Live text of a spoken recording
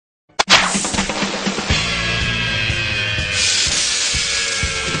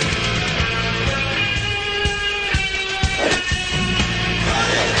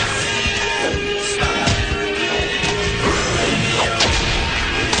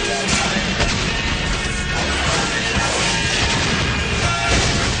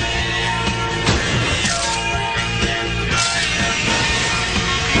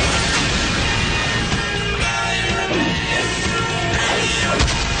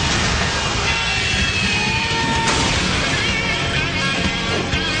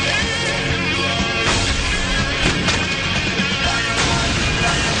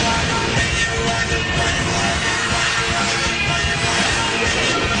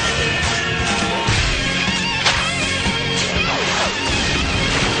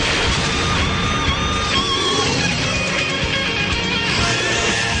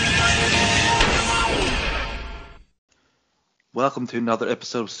welcome to another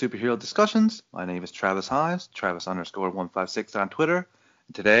episode of Superhero Discussions. My name is Travis Hines, Travis_156 on Twitter.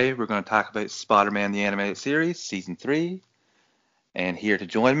 And today we're going to talk about Spider-Man the Animated Series, Season 3. And here to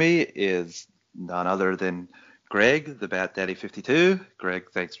join me is none other than Greg, the Bat Daddy 52. Greg,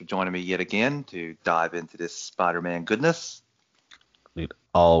 thanks for joining me yet again to dive into this Spider-Man goodness.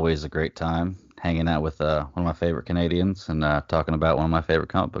 Always a great time hanging out with one of my favorite Canadians and talking about one of my favorite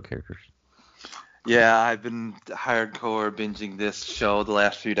comic book characters. Yeah, I've been hardcore binging this show the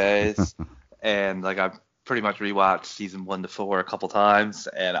last few days, and I've pretty much rewatched season 1 to 4 a couple times,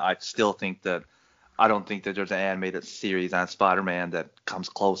 and I still think that I don't think that there's an animated series on Spider-Man that comes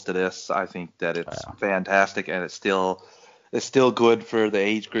close to this. I think that it's fantastic, and it's still good for the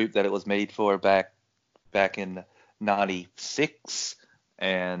age group that it was made for back in '96,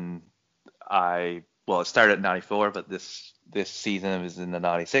 and it started in '94, but this season is in the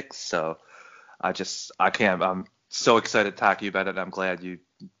 '96, so. I'm so excited to talk to you about it. I'm glad you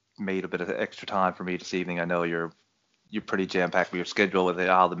made a bit of extra time for me this evening. I know you're pretty jam-packed with your schedule with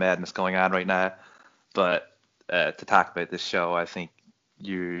all the madness going on right now. But to talk about this show, I think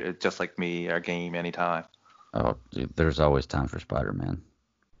you, just like me, are game anytime. Oh, dude, there's always time for Spider-Man.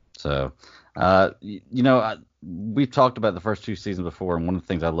 So, we've talked about the first 2 seasons before, and one of the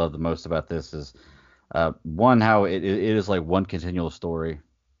things I love the most about this is, one, how it is like one continual story.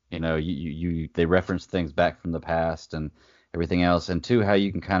 You know, they reference things back from the past and everything else. And 2, how you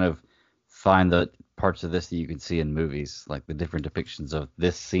can kind of find the parts of this that you can see in movies, like the different depictions of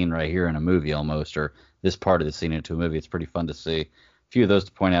this scene right here in a movie almost, or this part of the scene into a movie. It's pretty fun to see. A few of those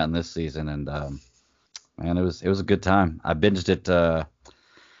to point out in this season. And, man, it was a good time. I binged it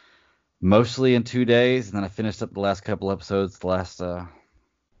mostly in 2 days, and then I finished up the last couple episodes the last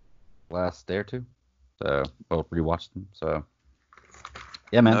day or 2. So, rewatched them. So.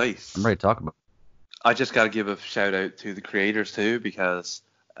 Yeah, man. Nice. I'm ready to talk about it. I just got to give a shout out to the creators too, because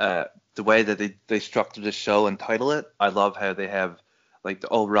the way that they structured this show and title it, I love how they have the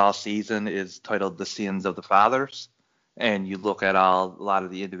overall season is titled The Sins of the Fathers, and you look at a lot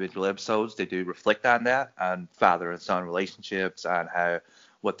of the individual episodes, they do reflect on that, on father and son relationships, on how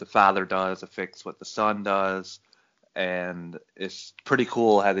what the father does affects what the son does, and it's pretty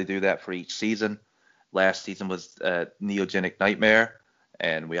cool how they do that for each season. Last season was Neogenic Nightmare.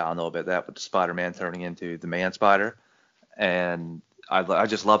 And we all know about that with Spider-Man turning into the Man-Spider. And I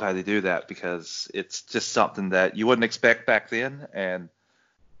just love how they do that, because it's just something that you wouldn't expect back then. And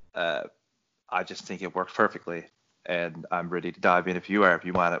I just think it works perfectly. And I'm ready to dive in if you are. If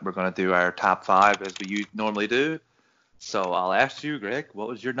you want it, we're going to do our top 5 as we normally do. So I'll ask you, Greg, what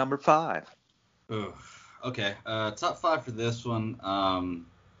was your number 5? Okay. Top 5 for this one.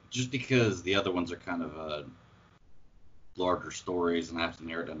 Just because the other ones are kind of larger stories and I have to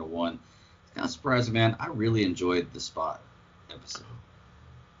narrow it down to one. It's kind of surprising, man. I really enjoyed the Spot episode.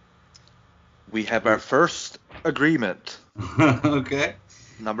 We have our first agreement. Okay.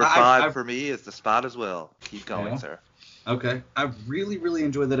 Number 5 for me is the Spot as well. Keep going, sir. Okay. I really, really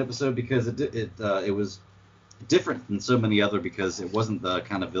enjoyed that episode because it was different than so many other, because it wasn't the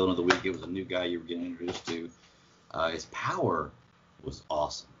kind of villain of the week. It was a new guy you were getting introduced to. His power was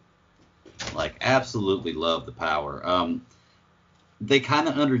awesome. Absolutely love the power. They kind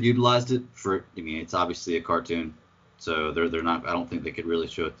of underutilized it it's obviously a cartoon, so they're not. I don't think they could really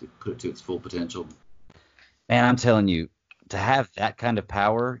put it to its full potential. Man, I'm telling you, to have that kind of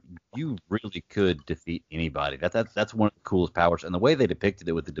power, you really could defeat anybody. That's one of the coolest powers, and the way they depicted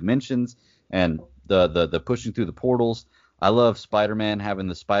it with the dimensions and the pushing through the portals. I love Spider-Man having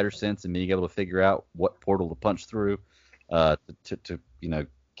the spider sense and being able to figure out what portal to punch through to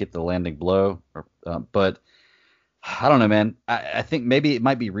get the landing blow. But I don't know, man. I think maybe it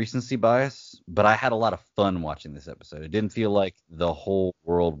might be recency bias, but I had a lot of fun watching this episode. It didn't feel like the whole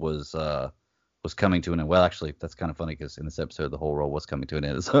world was coming to an end. Well, actually, that's kind of funny, because in this episode, the whole world was coming to an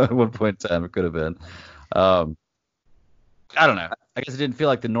end. So at one point in time, it could have been. I don't know. I guess it didn't feel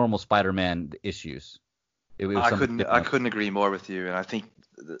like the normal Spider-Man issues. I couldn't agree more with you. And I think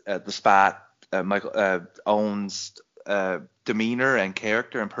the Spot, Michael Owen's demeanor and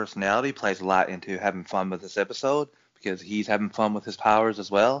character and personality plays a lot into having fun with this episode, because he's having fun with his powers as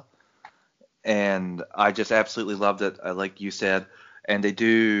well. And I just absolutely loved it, like you said. And they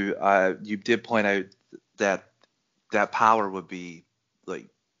do. You did point out that power would be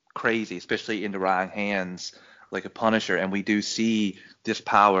crazy, especially in the wrong hands, like a Punisher. And we do see this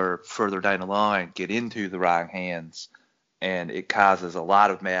power further down the line get into the wrong hands, and it causes a lot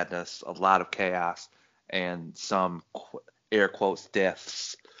of madness, a lot of chaos, and some air quotes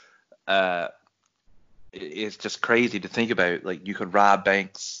deaths. It's just crazy to think about. You could rob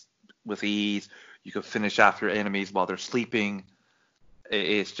banks with ease. You could finish off your enemies while they're sleeping.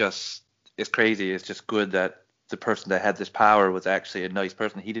 it's crazy. It's just good that the person that had this power was actually a nice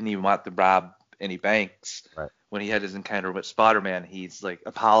person. He didn't even want to rob any banks. Right. When he had his encounter with Spider-Man, he's like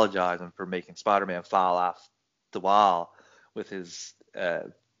apologizing for making Spider-Man fall off the wall with his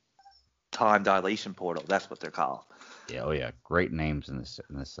time dilation portal. That's what they're called. Yeah, oh yeah, great names in this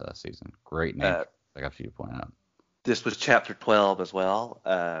season. Great names. I got you to point out. This was chapter 12 as well.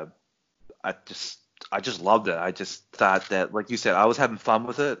 I just loved it. I just thought that, like you said, I was having fun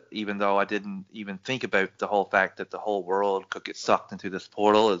with it, even though I didn't even think about the whole fact that the whole world could get sucked into this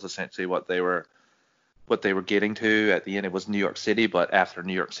portal. Is essentially what they were getting to at the end. It was New York City, but after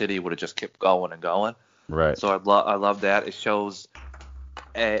New York City would have just kept going and going. Right. So I love that. It shows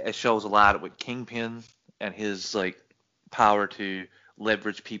a lot with Kingpin and his like power to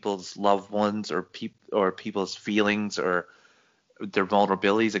leverage people's loved ones or people's feelings or their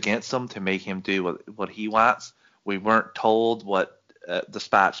vulnerabilities against them to make him do what he wants. We weren't told what the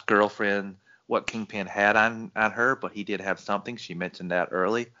Spot's girlfriend, what Kingpin had on her, but he did have something. She mentioned that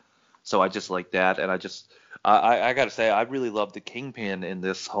early. So I just like that. And I got to say, I really love the Kingpin in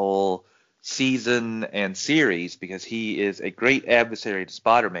this whole season and series because he is a great adversary to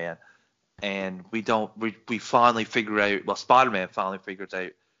Spider-Man. And we finally figure out, well, Spider-Man finally figures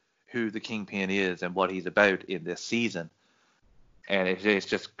out who the Kingpin is and what he's about in this season. And it's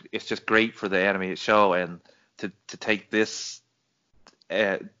just great for the animated show and to take this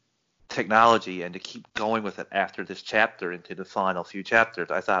technology and to keep going with it after this chapter into the final few chapters.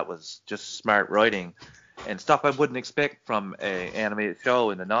 I thought was just smart writing and stuff I wouldn't expect from an animated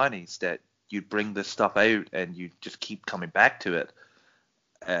show in the 90s, that you'd bring this stuff out and you just keep coming back to it.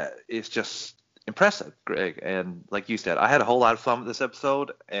 It's just impressive, Greg. And like you said, I had a whole lot of fun with this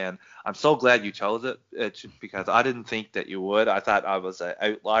episode, and I'm so glad you chose it because I didn't think that you would. I thought I was an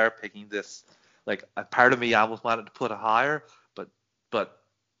outlier picking this. Like, a part of me almost wanted to put it higher, but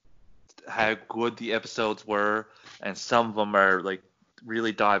how good the episodes were, and some of them are like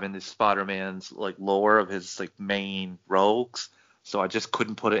really dive into Spider-Man's like lore of his like main rogues. So I just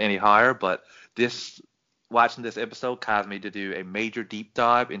couldn't put it any higher. But watching this episode caused me to do a major deep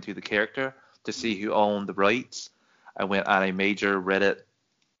dive into the character to see who owned the rights. I went on a major Reddit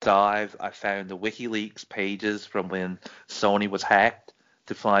dive. I found the WikiLeaks pages from when Sony was hacked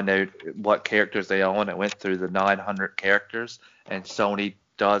to find out what characters they own. I went through the 900 characters, and Sony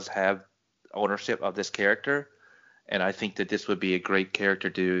does have ownership of this character. And I think that this would be a great character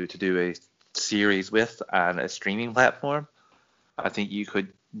to do a series with on a streaming platform. I think you could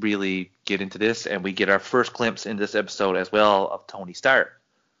really get into this, and we get our first glimpse in this episode as well of Tony Stark,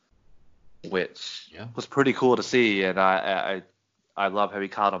 which was pretty cool to see. And I love how he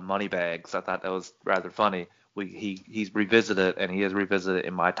called them moneybags. I thought that was rather funny. He's revisited, and he has revisited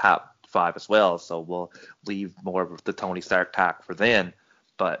in my top 5 as well. So we'll leave more of the Tony Stark talk for then.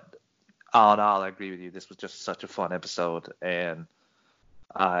 But all in all, I agree with you. This was just such a fun episode, and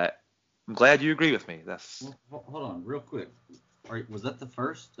I'm glad you agree with me. Hold on, real quick. Was that the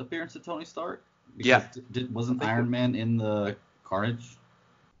first appearance of Tony Stark? Because wasn't Iron Man in the Carnage?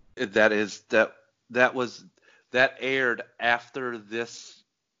 That aired after this.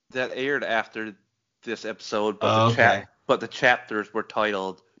 That aired after this episode, but but the chapters were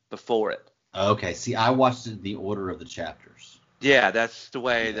titled before it. Okay. See, I watched it in the order of the chapters. Yeah, that's the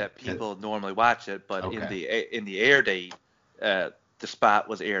way that people normally watch it. But in the air date, the Spot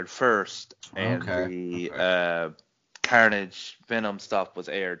was aired first, and the Carnage Venom stuff was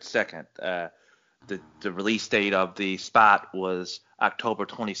aired second. The release date of the Spot was October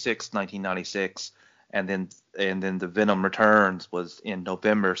 26, 1996, and then the Venom Returns was in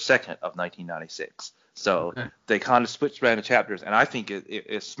November 2nd of 1996. So they kind of switched around the chapters, and I think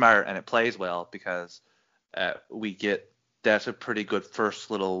it's smart and it plays well because that's a pretty good first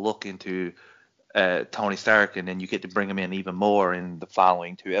little look into Tony Stark, and then you get to bring him in even more in the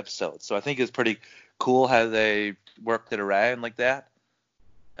following 2 episodes. So I think it's pretty cool how they worked it around like that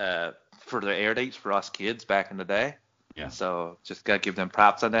for the air dates for us kids back in the day. Yeah. So just gotta give them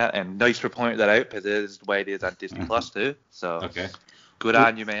props on that, and nice for pointing that out because it is the way it is on Disney Plus too. So good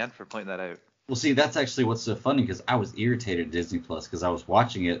on you, man, for pointing that out. Well, see, that's actually what's so funny because I was irritated at Disney Plus because I was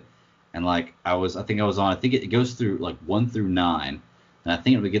watching it and like I think it goes through like 1 through 9, and I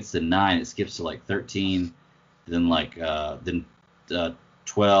think when it gets to 9 it skips to like 13, then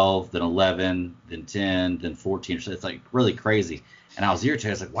 12, then 11, then 10, then 14. So it's like really crazy. And I was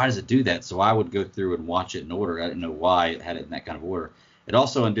irritated. I was like, why does it do that? So I would go through and watch it in order. I didn't know why it had it in that kind of order. It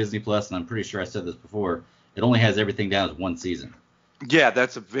also on Disney Plus, and I'm pretty sure I said this before, it only has everything down as 1 season. Yeah,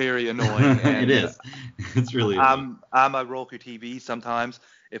 that's very annoying. And it is. It's really annoying. I'm a Roku TV sometimes.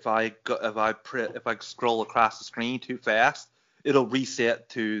 If I scroll across the screen too fast, it'll reset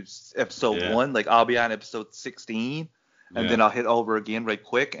to episode 1. Like I'll be on episode 16, and then I'll hit over again right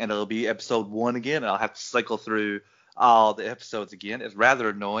quick, and it'll be episode 1 again, and I'll have to cycle through all the episodes again. It's rather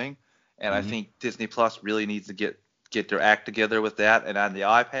annoying, and I think Disney Plus really needs to get their act together with that. And on the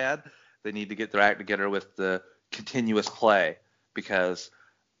iPad, they need to get their act together with the continuous play, because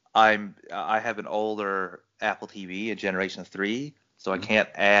I have an older Apple TV, a Generation 3, so I can't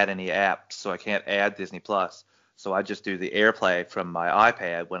add any apps, so I can't add Disney Plus. So I just do the AirPlay from my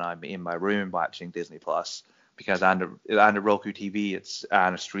iPad when I'm in my room watching Disney Plus, because on the Roku TV, it's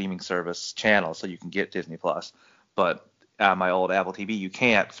on a streaming service channel, so you can get Disney Plus. But on my old Apple TV, you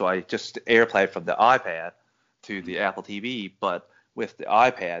can't, so I just AirPlay from the iPad to the Apple TV. But with the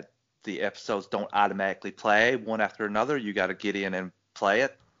iPad, the episodes don't automatically play one after another. You got to get in and play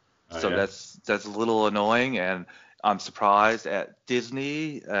it. That's a little annoying, and I'm surprised at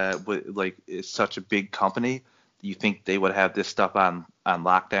Disney. It's such a big company. You think they would have this stuff on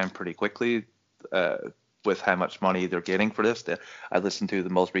lockdown pretty quickly, with how much money they're getting for this. I listened to the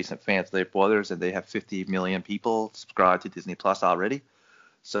most recent Fans Day Brothers, and they have 50 million people subscribed to Disney Plus already.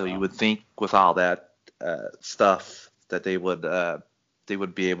 So you would think with all that stuff that they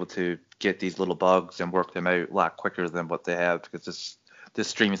would be able to get these little bugs and work them out a lot quicker than what they have, because this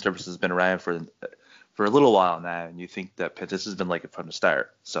streaming service has been around for a little while now, and you think that this has been like it from the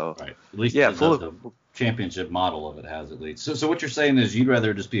start. So at least the championship model of it has, at least. So what you're saying is you'd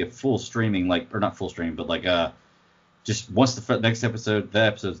rather just be a full streaming, or not full streaming, but just once the next episode, the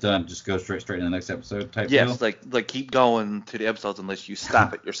episode's done, just go straight into the next episode type deal? Yes, like keep going to the episodes unless you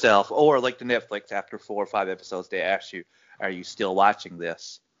stop it yourself, or like the Netflix, after 4 or 5 episodes, they ask you, are you still watching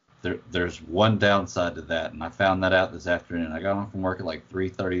this? There's one downside to that, and I found that out this afternoon. I got home from work at like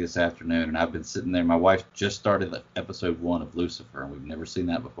 3:30 this afternoon, and I've been sitting there. My wife just started episode 1 of Lucifer, and we've never seen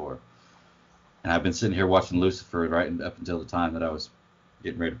that before. And I've been sitting here watching Lucifer right up until the time that I was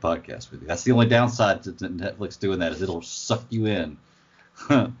getting ready to podcast with you. That's the only downside to Netflix doing that, is it'll suck you in.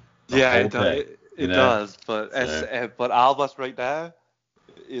 It does. But all of us right now,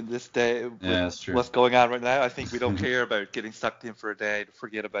 in this day, that's true. What's going on right now, I think we don't care about getting sucked in for a day to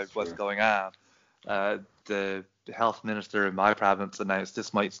forget about what's going on. The health minister in my province announced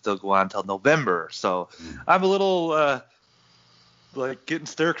this might still go on until November, so I'm a little getting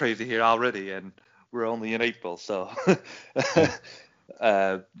stir crazy here already, and we're only in April, so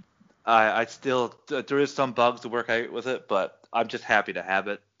I still, there is some bugs to work out with it, but I'm just happy to have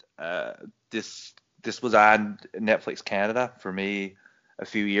it. This was on Netflix Canada for me a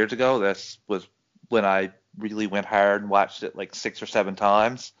few years ago. This was when I really went hard and watched it like 6 or 7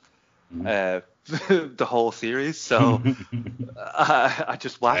 times, the whole series. So I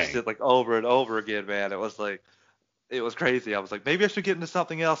just watched it like over and over again, man. It was crazy. I was like, maybe I should get into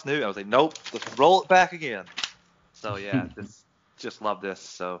something else new. I was like, nope, let's roll it back again. So yeah, just love this.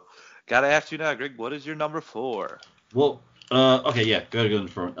 So gotta ask you now, Greg, what is your number 4? Well, okay, yeah, go to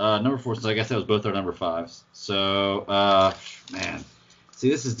front. Number 4, so I guess that was both our number 5s. So, man, see,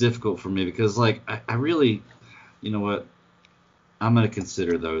 this is difficult for me because, like, I really, you know what, I'm going to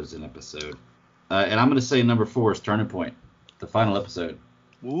consider those an episode. And I'm going to say number 4 is Turning Point, the final episode.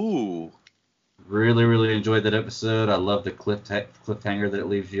 Ooh. Really, really enjoyed that episode. I love the cliffhanger that it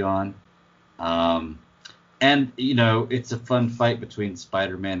leaves you on. And, you know, it's a fun fight between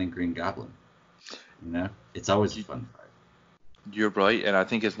Spider-Man and Green Goblin. You know, it's always a fun fight. You're right, and I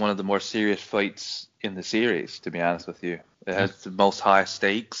think it's one of the more serious fights in the series, to be honest with you. It has the most high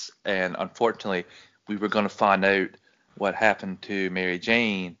stakes, and unfortunately, we were going to find out what happened to Mary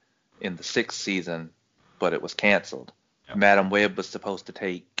Jane in the 6th season, but it was canceled. Yep. Madam Web was supposed to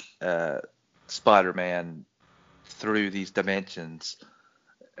take Spider-Man through these dimensions,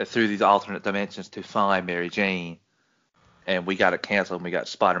 through these alternate dimensions to find Mary Jane, and we got it canceled, and we got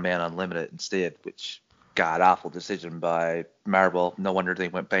Spider-Man Unlimited instead, which god-awful decision by Marvel. No wonder they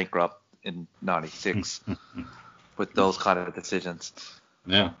went bankrupt in 96 with those kind of decisions.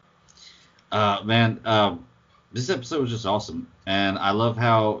 Yeah. Man, this episode was just awesome. And I love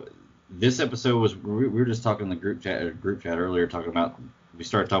how this episode was, we were just talking in the group chat earlier, we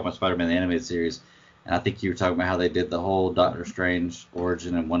started talking about Spider-Man the animated series, and I think you were talking about how they did the whole Doctor Strange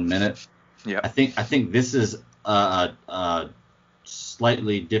origin in 1 minute. Yeah. I think this is a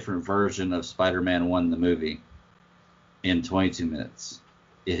slightly different version of Spider-Man 1 the movie in 22 minutes.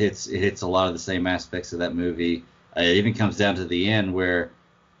 It hits a lot of the same aspects of that movie. It even comes down to the end where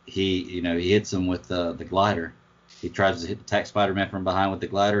he hits him with the glider. He tries to attack Spider-Man from behind with the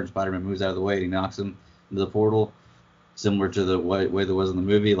glider, and Spider-Man moves out of the way and he knocks him into the portal, similar to the way there was in the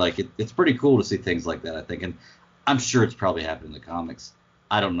movie. Like it's pretty cool to see things like that, I think, and I'm sure it's probably happened in the comics.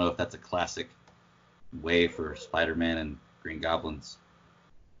 I don't know if that's a classic way for Spider-Man and Green Goblin's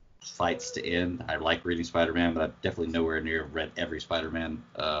fights to end. I like reading Spider-Man, but I definitely nowhere near read every Spider-Man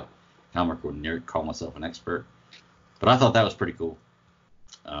comic or near call myself an expert. But I thought that was pretty cool.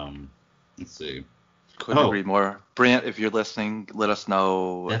 Let's see. Couldn't agree more. Brent, if you're listening, let us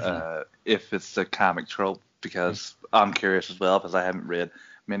know if it's a comic trope, because I'm curious as well, because I haven't read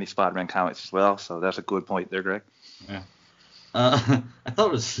many Spider-Man comics as well. So that's a good point there, Greg. Yeah. I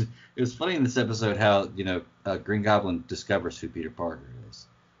thought it was funny in this episode how Green Goblin discovers who Peter Parker is,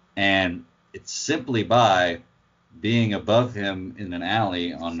 and it's simply by being above him in an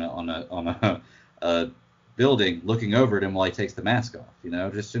alley on a building, looking over at him while he takes the mask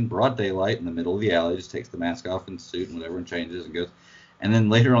off. Just in broad daylight in the middle of the alley, just takes the mask off and suit and whatever and changes and goes. And then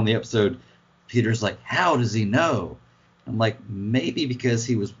later on the episode, Peter's like, "How does he know?" I'm like, maybe because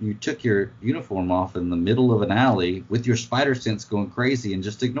you took your uniform off in the middle of an alley with your spider sense going crazy and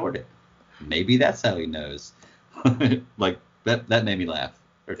just ignored it. Maybe that's how he knows. Like that made me laugh.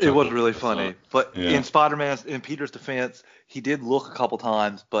 It was really funny. But in Peter's defense, he did look a couple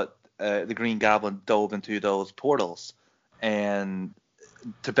times, but the Green Goblin dove into those portals. And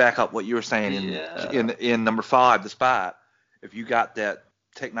to back up what you were saying in number 5, the Spot, if you got that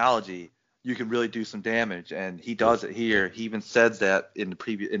technology, you can really do some damage, and he does it here. He even says that in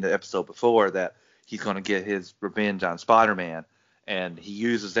the episode before, that he's going to get his revenge on Spider-Man, and he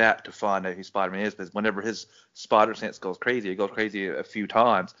uses that to find out who Spider-Man is. Because whenever his spider sense goes crazy, it goes crazy a few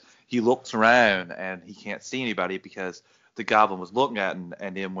times. He looks around and he can't see anybody because the Goblin was looking at him,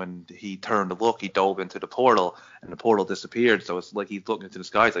 and then when he turned to look, he dove into the portal, and the portal disappeared. So it's like he's looking into the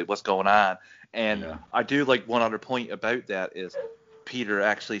sky, he's like, what's going on? And I do like one other point about that is Peter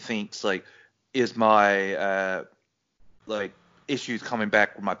actually thinks, like, is my issues coming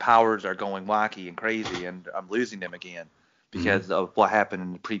back where my powers are going wacky and crazy and I'm losing them again because of what happened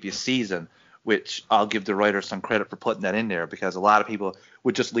in the previous season, which I'll give the writer some credit for putting that in there, because a lot of people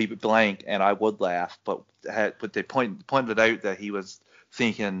would just leave it blank and I would laugh, but they pointed out that he was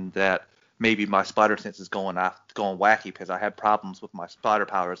thinking that maybe my spider sense is going wacky because I had problems with my spider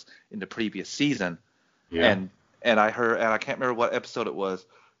powers in the previous season. And I heard, and I can't remember what episode it was,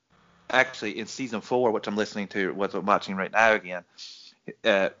 actually in season 4, which I'm listening to, what I'm watching right now again,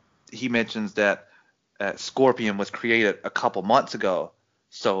 he mentions that Scorpion was created a couple months ago.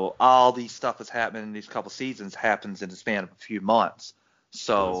 So all these stuff that's happening in these couple seasons happens in the span of a few months.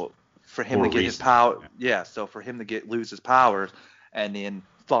 So for him to get his power, so for him to lose his powers and then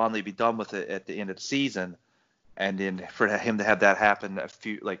finally be done with it at the end of the season, and then for him to have that happen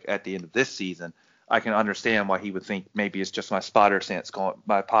at the end of this season, I can understand why he would think maybe it's just my spider sense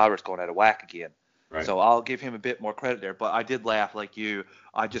my powers going out of whack again. Right. So I'll give him a bit more credit there. But I did laugh like you.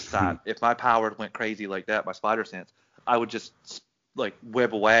 I just thought if my powers went crazy like that, my spider sense, I would just like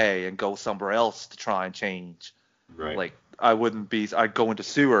web away and go somewhere else to try and change. Right. Like I'd go into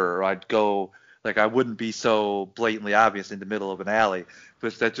sewer, or I'd go, like, I wouldn't be so blatantly obvious in the middle of an alley.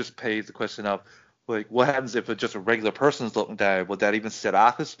 But that just pays the question of, like, what happens if just a regular person's looking down? Would that even set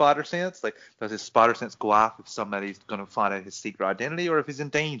off his spider sense? Like, does his spider sense go off if somebody's going to find out his secret identity, or if he's in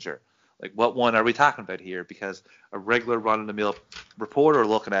danger? Like, what one are we talking about here? Because a regular run-of-the-mill reporter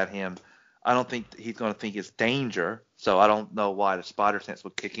looking at him, I don't think he's going to think it's danger. So I don't know why the spider sense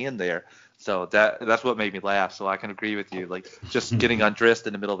would kick in there. So that's what made me laugh. So I can agree with you. Like, just getting undressed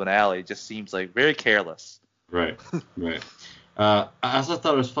in the middle of an alley just seems like very careless. Right. I also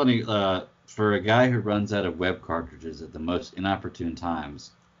thought it was funny. For a guy who runs out of web cartridges at the most inopportune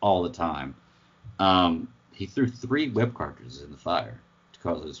times all the time, he threw 3 web cartridges in the fire to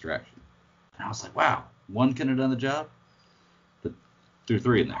cause a distraction. And I was like, wow, one couldn't have done the job, but threw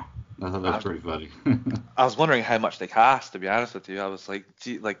 3 in there. I thought that was pretty funny. I was wondering how much they cost, to be honest with you. I was like,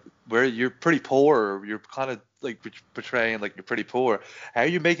 gee, like, where you're pretty poor, or you're kind of like portraying like you're pretty poor. How are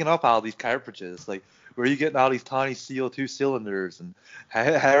you making up all these cartridges? Like, where are you getting all these tiny CO2 cylinders, and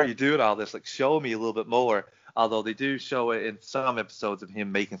how are you doing all this? Like, show me a little bit more. Although they do show it in some episodes of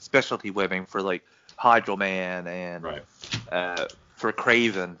him making specialty webbing for like Hydro Man and for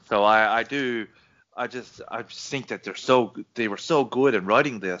Craven. So I just think that they were so good at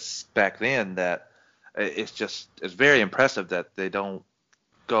writing this back then that it's very impressive that they don't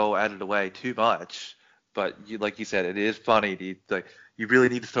go out of the way too much. But like you said, it is funny. You really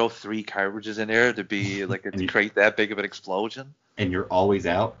need to throw 3 cartridges in there to be like to create that big of an explosion. And you're always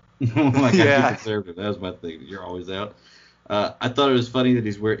out. Like, I'm conservative. That was my thing. You're always out. I thought it was funny that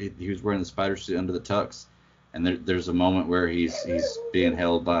he was wearing the spider suit under the tux, and there's a moment where he's being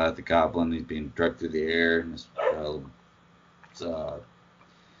held by the Goblin. He's being dragged through the air, and this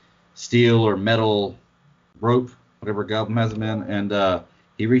steel or metal rope, whatever Goblin has him in, and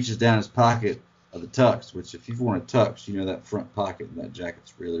he reaches down his pocket of the tux, which if you've worn a tux, you know that front pocket in that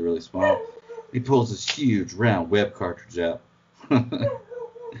jacket's really, really small. He pulls this huge round web cartridge out. Which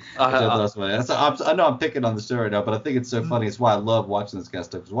I thought was funny. I know I'm picking on the show right now, but I think it's so funny. It's why I love watching this kind of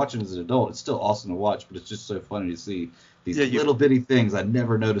stuff. Because watching as an adult, it's still awesome to watch, but it's just so funny to see these little bitty things I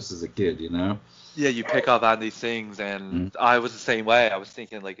never noticed as a kid, you know? Yeah, you pick up on these things, and I was the same way. I was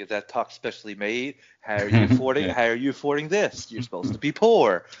thinking, like, is that tux specially made? How are you affording? How are you affording this? You're supposed to be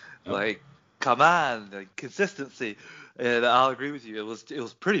poor. Like, come on, like, consistency. And I'll agree with you. It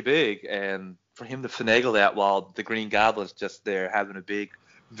was pretty big, and for him to finagle that while the Green Goblin's just there having a big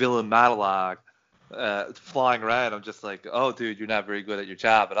villain monologue, flying around, I'm just like, oh, dude, you're not very good at your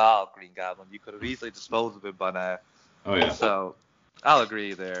job at all, Green Goblin. You could have easily disposed of him by now. Oh yeah. So I'll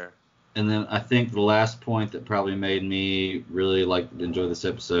agree there. And then I think the last point that probably made me really enjoy this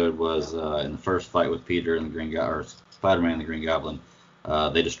episode was in the first fight with Peter and the Green Goblin, or Spider-Man and the Green Goblin.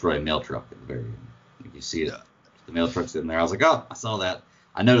 They destroy a mail truck at the very end. You see it. The mail truck's in there. I was like, oh, I saw that.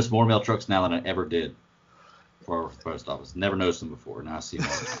 I noticed more mail trucks now than I ever did for the post office. Never noticed them before. Now I see them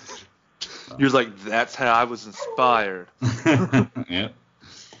all the time. So. You're like, that's how I was inspired. Yep.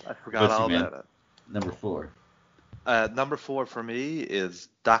 I forgot all about it. Number 4. Number 4 for me is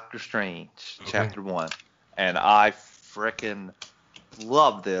Doctor Strange, Chapter 1. And I frickin'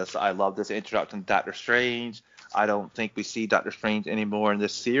 love this. I love this introduction to Doctor Strange. I don't think we see Doctor Strange anymore in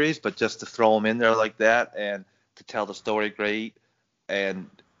this series, but just to throw him in there like that and to tell the story great, and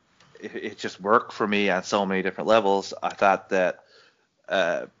it just worked for me on so many different levels. I thought that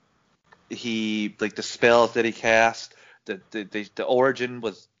he, like, the spells that he cast, the origin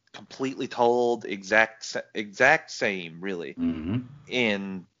was completely told exact same really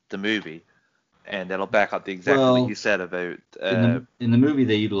in the movie, and that'll back up the exact thing you said about in the movie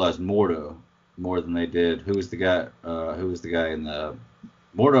they utilized Mordo more than they did. Who was the guy in the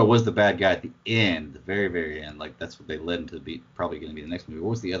Mordo was the bad guy at the end, the very, very end. Like, that's what they led into probably going to be the next movie.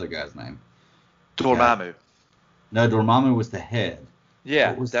 What was the other guy's name? Dormammu. No, Dormammu was the head.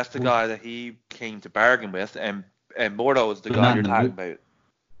 Yeah, that's the guy that he came to bargain with, and Mordo is the guy you're talking about.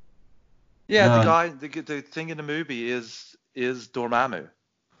 Yeah, the guy, the thing in the movie is Dormammu.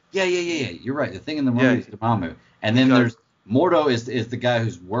 Yeah. You're right. The thing in the movie is Dormammu, and then there's Mordo is the guy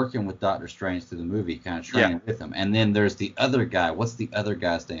who's working with Doctor Strange through the movie, kind of training with him. And then there's the other guy. What's the other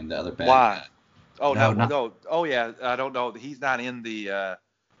guy's name? The other bad guy. Oh no. Oh yeah, I don't know. He's not in the.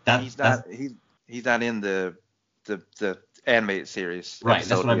 He's not in the animated series. Right.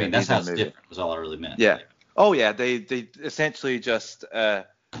 That's what I mean. That's how it's different. Was all I really meant. Yeah. Oh yeah. They essentially just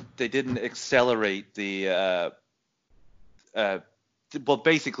they didn't accelerate the. Well,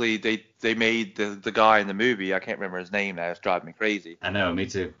 basically, they made the guy in the movie. I can't remember his name now. It's driving me crazy. I know, me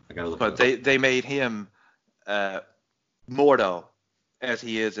too. I gotta look. But they made him Mordo, as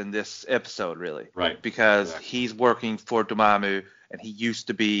he is in this episode, really. Right. Because he's working for Dormammu, and he used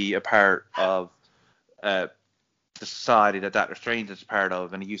to be a part of the society that Doctor Strange is a part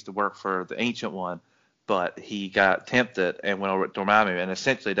of, and he used to work for the Ancient One. But he got tempted and went over to Dormammu, and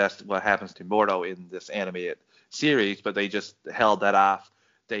essentially that's what happens to Mordo in this animated series, but they just held that off.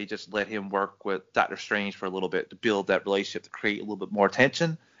 They just let him work with Doctor Strange for a little bit to build that relationship, to create a little bit more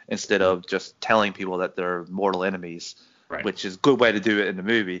tension, instead of just telling people that they're mortal enemies, which is a good way to do it in the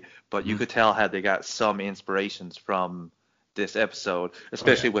movie. But you could tell how they got some inspirations from this episode,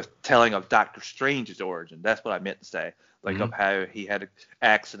 especially with telling of Doctor Strange's origin. That's what I meant to say. Like of how he had an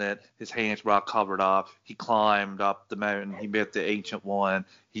accident, his hands were all covered up, he climbed up the mountain, he met the Ancient One,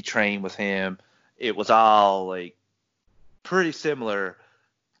 he trained with him. It was all like pretty similar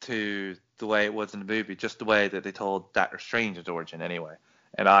to the way it was in the movie, just the way that they told Doctor Strange's origin anyway.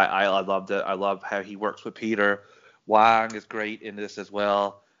 And I loved it. I love how he works with Peter. Wong is great in this as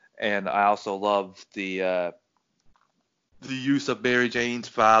well. And I also love the use of Mary Jane's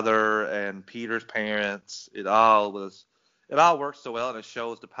father and Peter's parents. It all works so well, and it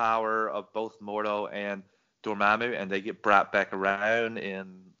shows the power of both Mordo and Dormammu, and they get brought back around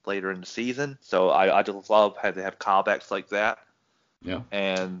later in the season. So I just love how they have callbacks like that. Yeah.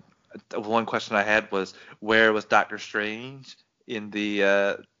 And one question I had was, where was Doctor Strange in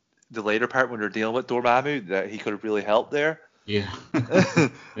the later part when they're dealing with Dormammu? That he could have really helped there. Yeah.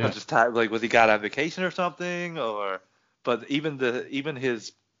 Yeah. Just like, was he got on vacation or something? But even the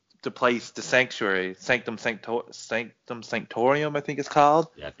place, the sanctuary, Sanctum Sanctorium, I think it's called.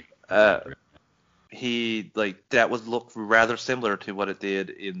 Yeah, I think. That was looked rather similar to what it did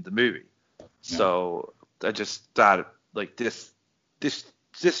in the movie. Yeah. So I just thought this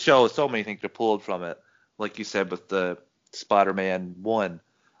show has so many things to pull from it. Like you said with the Spider-Man 1,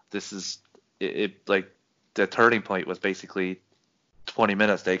 this is it like the turning point was basically 20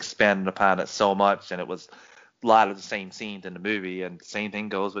 minutes. They expanded upon it so much, and it was a lot of the same scenes in the movie, and the same thing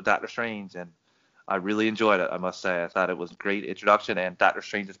goes with Doctor Strange, and I really enjoyed it, I must say. I thought it was a great introduction, and Doctor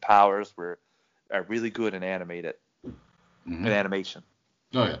Strange's powers are really good and animated in animation.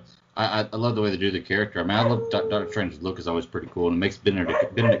 Oh yeah, I love the way they do the character. I mean, I love Doctor Strange's look is always pretty cool, and it makes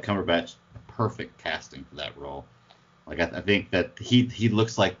Benedict Cumberbatch perfect casting for that role. Like I think that he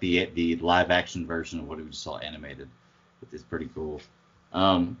looks like the live action version of what we just saw animated, which is pretty cool.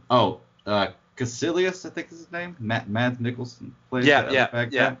 Caecilius, I think is his name. Mads Mikkelsen plays the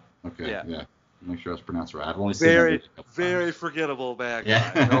bad guy. Okay, yeah. Make sure I was pronounced right. I've only seen very forgettable bad guy.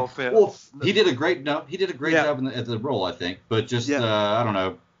 Yeah. No offense. Well, he did a great job at the role, I think. But just I don't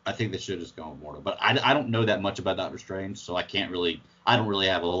know. I think they should have just gone with Mordo. But I don't know that much about Doctor Strange, so I don't really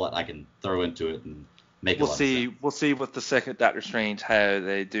have a lot I can throw into it and make it. We'll see with the second Doctor Strange how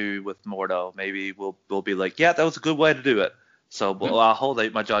they do with Mordo. Maybe we'll be like, yeah, that was a good way to do it. So I'll hold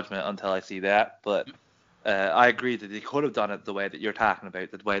out my judgment until I see that. But I agree that he could have done it the way that you're talking about,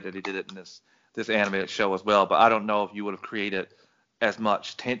 the way that he did it in this animated show as well. But I don't know if you would have created as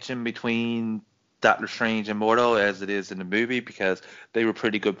much tension between Doctor Strange and Mordo as it is in the movie, because they were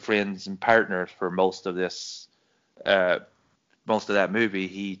pretty good friends and partners for most of that movie.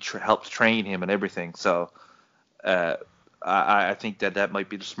 He helps train him and everything. So I think that might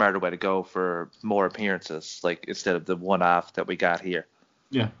be the smarter way to go for more appearances, like instead of the one-off that we got here.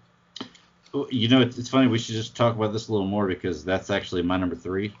 Yeah. Well, it's funny. We should just talk about this a little more, because that's actually my number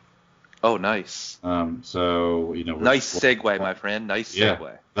 3. Oh, nice. Nice segue, my friend. Nice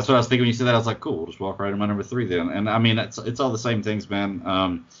segue. That's what I was thinking when you said that. I was like, cool. We'll just walk right to my number 3 then. And I mean, it's all the same things,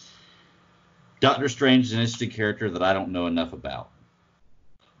 man. Doctor Strange is an interesting character that I don't know enough about,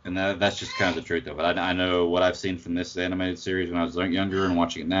 and that's just kind of the truth of it. I know what I've seen from this animated series when I was younger and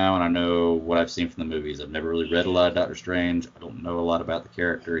watching it now, and I know what I've seen from the movies. I've never really read a lot of Doctor Strange. I don't know a lot about the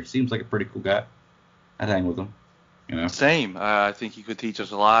character. He seems like a pretty cool guy. I'd hang with him. Same. I think he could teach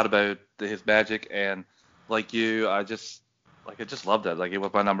us a lot about his magic, and like you, I just loved it. Like, it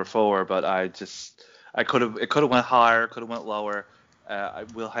was my number 4, but it could have went higher, could have went lower.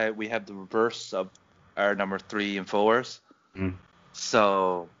 We have the reverse of our number 3 and 4s,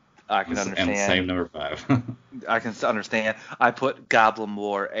 so I can understand. And same number 5. I can understand. I put Goblin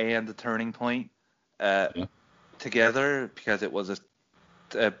War and The Turning Point together because it was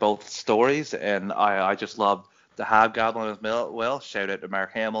both stories, and I just loved the Hobgoblin as well. Shout out to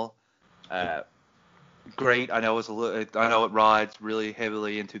Mark Hamill. Great. I know it rides really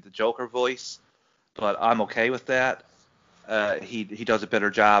heavily into the Joker voice, but I'm okay with that. He does a better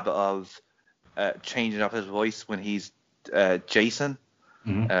job of changing up his voice when he's Jason,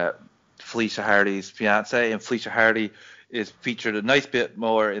 Felicia Hardy's fiance, and Felicia Hardy is featured a nice bit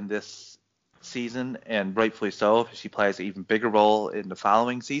more in this season, and rightfully so. She plays an even bigger role in the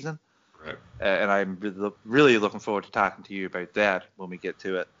following season. Right. And I'm really looking forward to talking to you about that when we get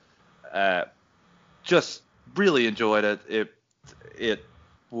to it. Just really enjoyed it. It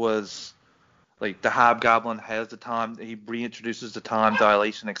was like the Hobgoblin has the time. He reintroduces the time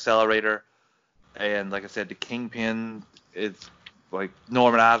dilation accelerator, and like I said, the Kingpin is like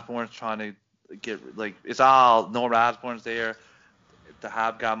Norman Osborn's trying to get it's all Norman Osborn's there, the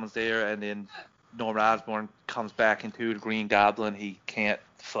Hobgoblin's there, and then Norman Osborn comes back into the Green Goblin. He can't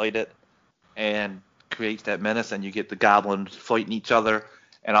fight it, and creates that menace, and you get the goblins fighting each other,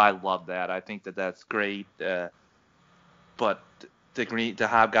 and I love that. I think that's great. But the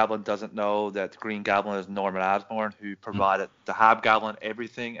Hobgoblin doesn't know that the Green Goblin is Norman Osborn, who provided the Hobgoblin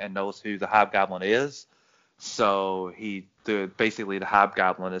everything and knows who the Hobgoblin is. So basically the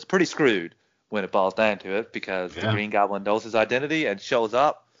Hobgoblin is pretty screwed when it boils down to it, because the Green Goblin knows his identity and shows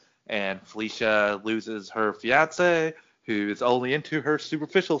up, and Felicia loses her fiance, who is only into her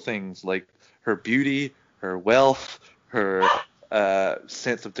superficial things like her beauty, her wealth, her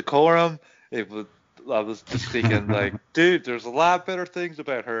sense of decorum. I was just thinking, like, dude, there's a lot better things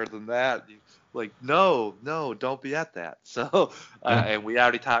about her than that. No, don't be at that. So, and we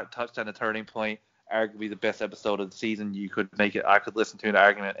already touched on the Turning Point, arguably the best episode of the season. I could listen to an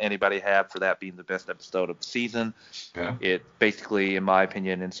argument anybody had for that being the best episode of the season. Yeah. It basically, in my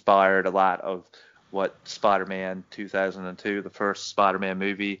opinion, inspired a lot of what Spider-Man 2002, the first Spider-Man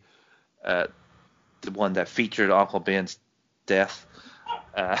movie, the one that featured Uncle Ben's death.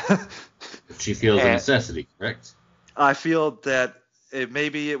 She feels a necessity, correct? I feel that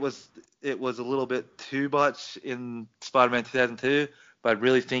maybe it was a little bit too much in Spider-Man 2002, but I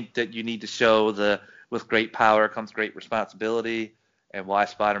really think that you need to show with great power comes great responsibility, and why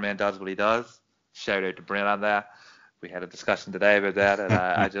Spider-Man does what he does. Shout out to Brent on that. We had a discussion today about that, and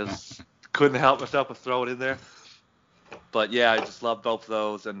I just couldn't help myself but throw it in there. But yeah, I just love both of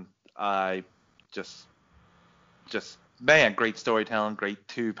those, and I just man, great storytelling, great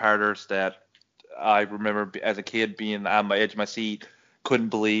two-parters that I remember as a kid being on my edge of my seat, couldn't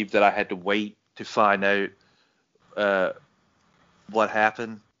believe that I had to wait to find out what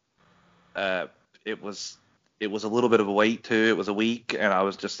happened. It was a little bit of a wait too. It was a week, and I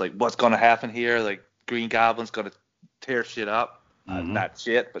was just like, what's going to happen here? Like, Green Goblin's going to tear shit up. Not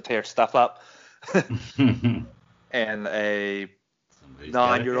shit, but tear stuff up. And a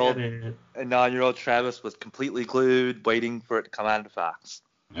 9-year-old Travis was completely glued, waiting for it to come out of the Fox.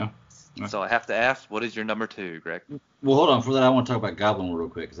 Yeah. So I have to ask, what is your number 2, Greg? Well, hold on. For that, I want to talk about Goblin War real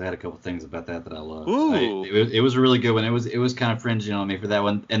quick because I had a couple things about that I love. Ooh. It was a really good one. It was kind of fringing on me for that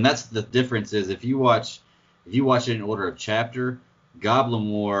one, and that's the difference is if you watch it in order of chapter, Goblin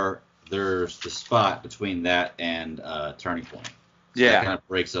War, there's the spot between that and Turning Point. So Yeah. That kind of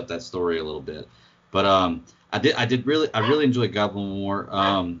breaks up that story a little bit. But I really enjoyed Goblin War.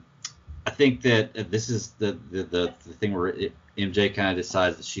 I think that this is the thing where MJ kind of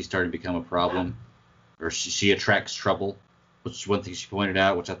decides that she's starting to become a problem, or she attracts trouble, which is one thing she pointed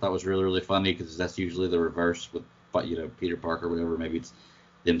out, which I thought was really, really funny because that's usually the reverse with, Peter Parker or whatever. Maybe it's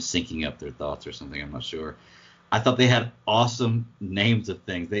them syncing up their thoughts or something. I'm not sure. I thought they had awesome names of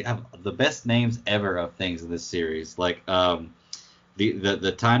things. They have the best names ever of things in this series, like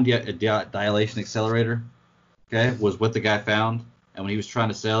the time dilation accelerator. Okay, was what the guy found, and when he was trying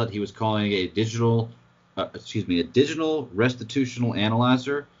to sell it, he was calling it a digital restitutional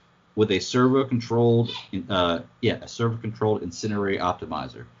analyzer with a servo-controlled incendiary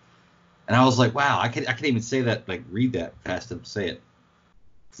optimizer. And I was like, wow, I can't even say that, like read that fast enough to say it,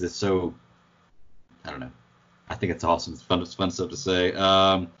 because it's so, I don't know. I think it's awesome. It's fun stuff to say.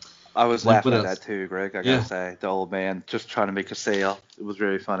 I was laughing at else? that too, Greg. I gotta say, the old man just trying to make a sale. It was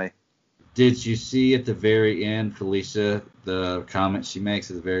very funny. Did you see at the very end, Felicia, the comment she makes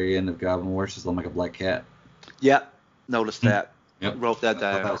at the very end of Goblin War? She's like a black cat. Yeah, noticed that. Yep. Wrote that I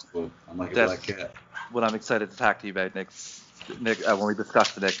down. thought that was cool. I'm like a black cat. What I'm excited to talk to you about next when we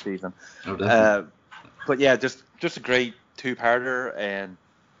discuss the next season. Oh, definitely. But yeah, just a great two-parter, and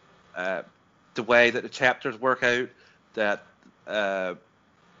the way that the chapters work out, that the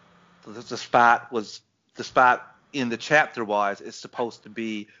spot in the chapter-wise is supposed to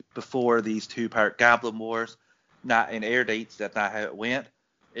be before these two-part Goblin Wars, not in air dates. That's not how it went.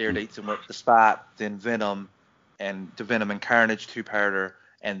 Air dates and what the spot, then Venom, and the Venom and Carnage two-parter,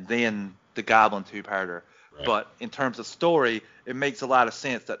 and then the Goblin two-parter. Right. But in terms of story, it makes a lot of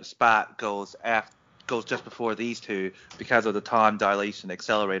sense that the spot goes just before these two because of the time dilation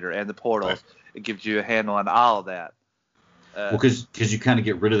accelerator and the portals. Right. It gives you a handle on all of that. Because you kind of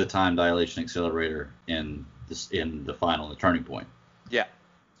get rid of the time dilation accelerator in the final, the Turning Point. Yeah.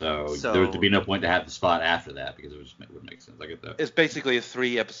 So there would be no point to have the spot after that because it would make sense. I get that. It's basically a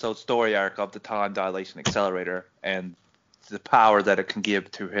 3-episode story arc of the time dilation accelerator and the power that it can give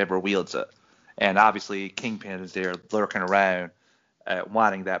to whoever wields it. And obviously Kingpin is there lurking around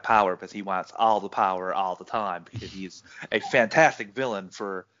wanting that power because he wants all the power all the time because he's a fantastic villain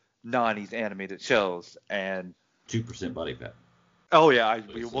for 90s animated shows. And 2% body fat. Oh yeah,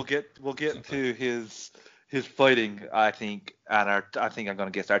 we'll get to his fighting. I think I'm going to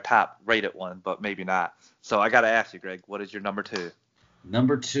guess our top rated one, but maybe not. So I got to ask you, Greg, what is your number 2?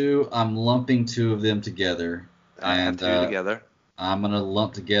 Number 2, I'm lumping 2 of them together. I have 2 together. I'm going to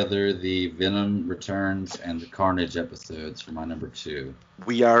lump together the Venom Returns and the Carnage episodes for my number 2.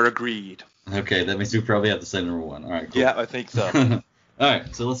 We are agreed. Okay, that means we probably have the same number 1. All right, cool. Yeah, I think so. All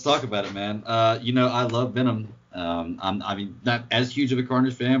right, so let's talk about it, man. I love Venom. I'm not as huge of a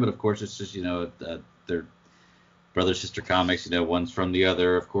Carnage fan, but of course it's just, they're brother-sister comics. One's from the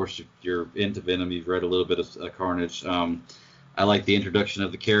other. Of course, if you're into Venom, you've read a little bit of Carnage. I like the introduction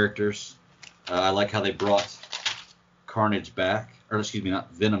of the characters. I like how they brought Carnage back, or excuse me,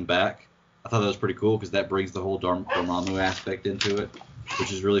 not Venom back. I thought that was pretty cool because that brings the whole Dormammu aspect into it,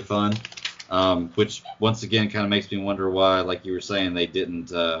 which is really fun. Which once again kind of makes me wonder why, like you were saying, they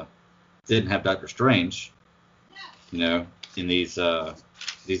didn't have Doctor Strange, in these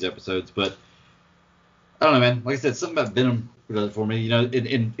episodes. But I don't know, man. Like I said, something about Venom does it for me.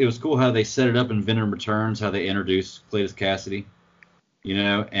 And it was cool how they set it up in Venom Returns, how they introduced Cletus Cassidy.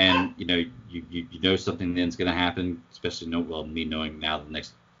 And you know something then's going to happen, especially me knowing now the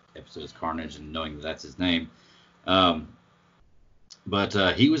next episode is Carnage and knowing that's his name. But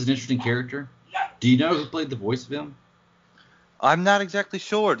he was an interesting character. Do you know who played the voice of him? I'm not exactly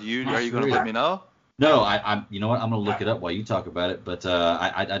sure. Are you going to let me know? No, I'm. You know what? I'm going to look it up while you talk about it. But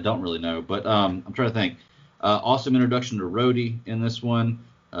I don't really know. But I'm trying to think. Awesome introduction to Rhodey in this one.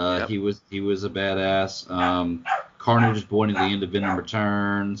 Yep. He was a badass. Carnage is born at the end of Venom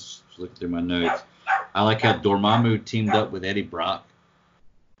Returns. Just looking through my notes. I like how Dormammu teamed up with Eddie Brock,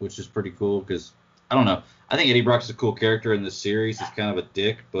 which is pretty cool because, I don't know. I think Eddie Brock's a cool character in this series. He's kind of a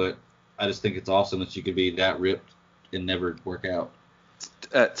dick, but I just think it's awesome that you could be that ripped and never work out.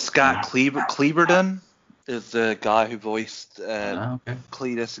 Scott Cleaverton is the guy who voiced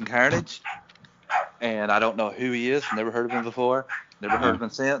Cletus and Carnage. And I don't know who he is. Never heard of him before. Never heard of him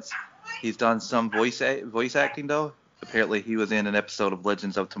since. He's done some voice acting, though. Apparently, he was in an episode of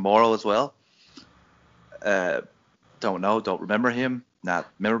Legends of Tomorrow as well. Don't remember him. Not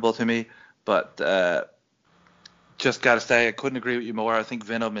memorable to me. But just got to say, I couldn't agree with you more. I think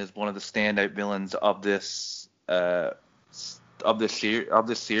Venom is one of the standout villains of this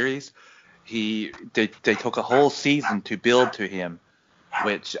series. They took a whole season to build to him,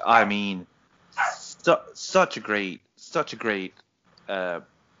 which, I mean, such a great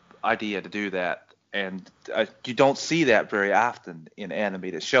idea to do that, and you don't see that very often in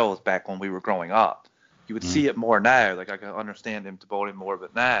animated shows. Back when we were growing up, you would see it more now. Like, I can understand him devoting more of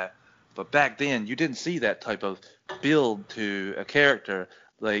it now, but back then you didn't see that type of build to a character.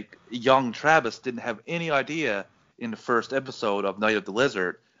 Like, young Travis didn't have any idea in the first episode of Night of the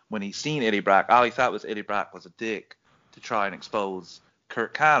Lizard when he seen Eddie Brock. All he thought was Eddie Brock was a dick to try and expose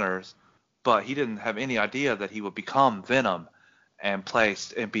Curt Connors, but he didn't have any idea that he would become Venom and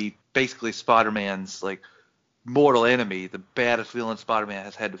be basically Spider-Man's like mortal enemy, the baddest villain Spider-Man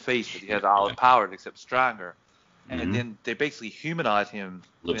has had to face, because he has all his powers except stronger. And then they basically humanize him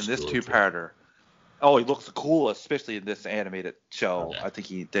in this two-parter. Oh, he looks the coolest, especially in this animated show. I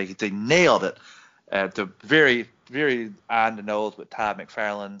think they nailed it. The very, very on the nose with Todd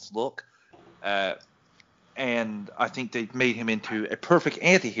McFarlane's look. And I think they made him into a perfect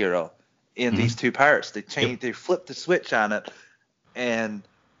anti-hero in these two parts. They flipped the switch on it, and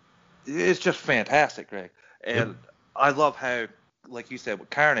it's just fantastic, Greg. And I love how, like you said with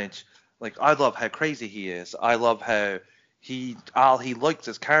Carnage, like, I love how crazy he is. I love how all he likes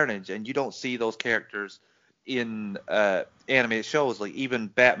is Carnage, and you don't see those characters in animated shows, like even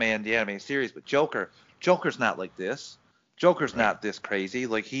Batman the animated series. But Joker's not like this. Joker's not this crazy.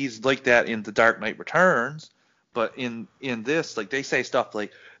 Like, he's like that in The Dark Knight Returns, but in this, like, they say stuff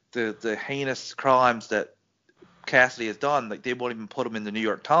like the heinous crimes that Cassidy has done, like, they won't even put them in the New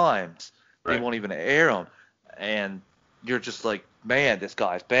York Times. They won't even air them, and you're just like, man, this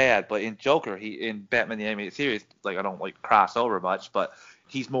guy's bad. But in Joker, in Batman the Animated Series, like, I don't like crossover much, but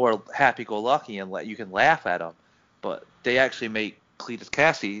he's more happy-go-lucky and you can laugh at him. But they actually make Cletus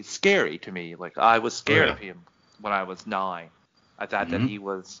Cassidy scary to me. Like, I was scared of him when I was 9. I thought that he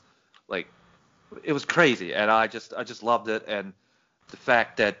was, like, it was crazy, and I just loved it. And the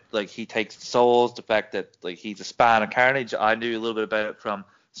fact that, like, he takes souls, the fact that, like, he's a spy on Carnage, I knew a little bit about it from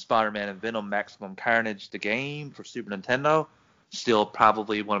Spider-Man and Venom Maximum Carnage, the game for Super Nintendo. Still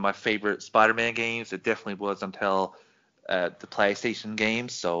probably one of my favorite Spider-Man games. It definitely was until the PlayStation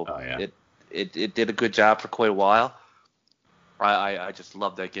games. So it did a good job for quite a while. I just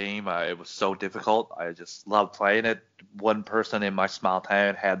loved that game. It was so difficult. I just loved playing it. One person in my small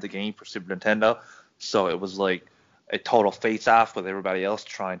town had the game for Super Nintendo, so it was like a total face-off with everybody else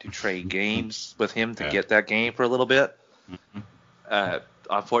trying to trade games with him to get that game for a little bit.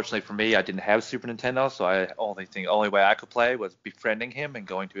 Unfortunately for me, I didn't have Super Nintendo, so the only way I could play was befriending him and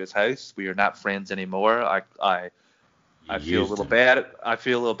going to his house. We are not friends anymore. I feel a little bad. I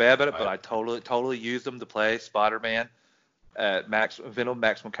feel a little bad about it, but I totally used him to play Spider-Man, Venom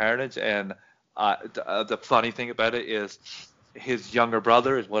Maximum Carnage. And the funny thing about it is, his younger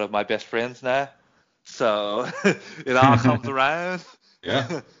brother is one of my best friends now, so it all comes around.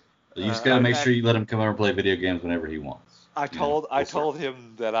 Yeah, you just gotta make sure you let him come over and play video games whenever he wants. I told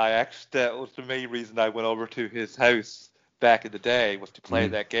him that that was the main reason I went over to his house back in the day, was to play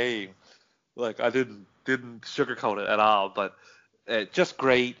that game. Like, I didn't sugarcoat it at all, but just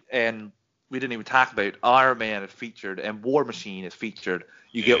great. And we didn't even talk about Iron Man is featured and War Machine is featured.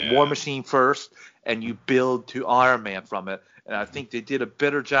 You get War Machine first, and you build to Iron Man from it. And I think they did a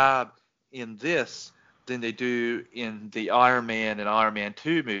better job in this than they do in the Iron Man and Iron Man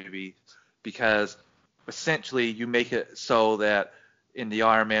 2 movie, because essentially you make it so that in the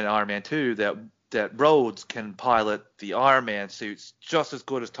Iron Man and Iron Man 2 that Rhodes can pilot the Iron Man suits just as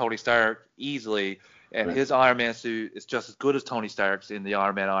good as Tony Stark easily, and his Iron Man suit is just as good as Tony Stark's in the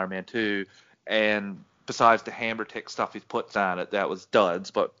Iron Man 2. And besides the hammer tech stuff he puts on it, that was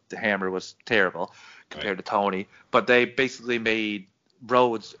duds, but the hammer was terrible compared to Tony. But they basically made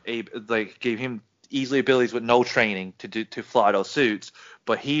Rhodes gave him easily abilities with no training to fly those suits.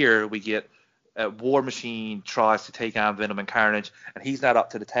 But here we get War Machine tries to take on Venom and Carnage, and he's not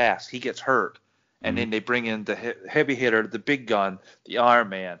up to the task. He gets hurt, And then they bring in the heavy hitter, the big gun, the Iron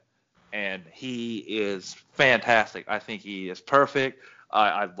Man, and he is fantastic. I think he is perfect.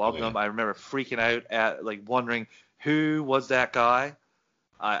 I love him. I remember freaking out at like wondering who was that guy.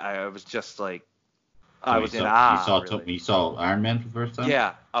 I was just like, I was in awe. You saw Iron Man for the first time?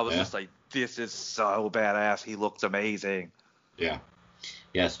 Yeah, I was just like, this is so badass. He looks amazing. Yeah.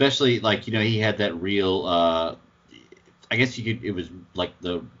 Yeah, especially like, he had that real, I guess it was like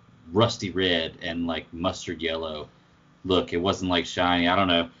the rusty red and like mustard yellow look. It wasn't like shiny. I don't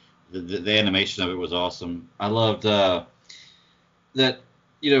know. The animation of it was awesome. I loved that,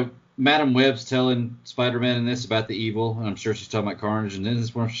 Madam Web's telling Spider-Man in this about the evil, and I'm sure she's talking about Carnage, and then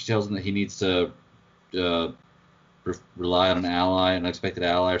this one she tells him that he needs to rely on an ally, an unexpected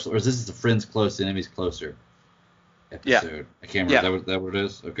ally, or is this the friends close, enemies closer episode? Yeah. I can't remember. Is that what it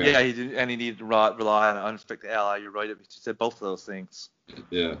is? Okay. Yeah, he needed to rely on an unexpected ally. You're right. She said both of those things.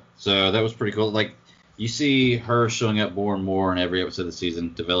 Yeah. So that was pretty cool. Like, you see her showing up more and more in every episode of the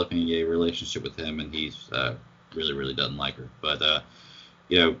season, developing a relationship with him, and he's really, really doesn't like her. But,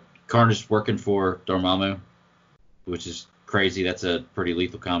 Carnage working for Dormammu, which is crazy. That's a pretty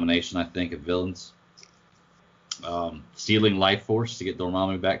lethal combination, I think, of villains. Stealing Life Force to get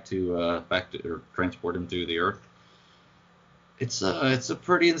Dormammu back to or transport him to the Earth. It's a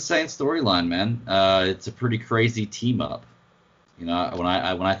pretty insane storyline, man. It's a pretty crazy team up. When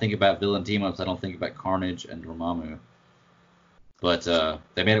I think about villain team ups, I don't think about Carnage and Dormammu. But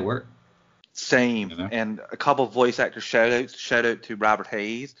they made it work. Same. And a couple of voice actor shout outs. Shout out to Robert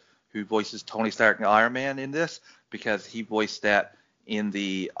Hayes, who voices Tony Stark and Iron Man in this, because he voiced that in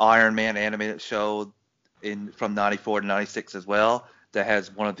the Iron Man animated show from 94 to 96 as well. That has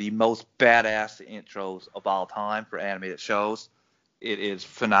one of the most badass intros of all time for animated shows. It is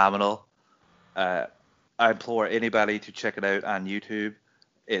phenomenal. I implore anybody to check it out on YouTube.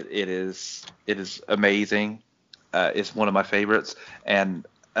 It is amazing. It's one of my favorites. And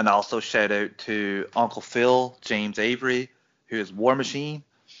also shout out to Uncle Phil, James Avery, who is War Machine.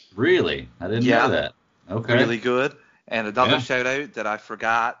 Really? I didn't know that. Okay. Really good. And another shout out that I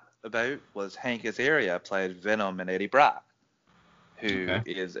forgot about was Hank Azaria played Venom and Eddie Brock, who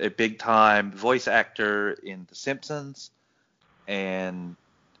is a big time voice actor in The Simpsons, and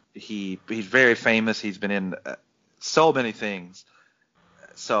he's very famous. He's been in so many things.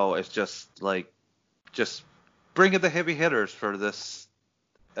 So it's just bring in the heavy hitters for this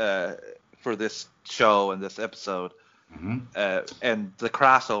show and this episode. And the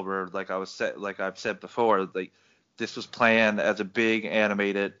crossover, like I've said before, like this was planned as a big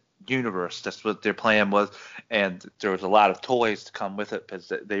animated universe. That's what their plan was, and there was a lot of toys to come with it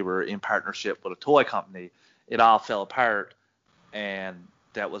because they were in partnership with a toy company. It all fell apart, and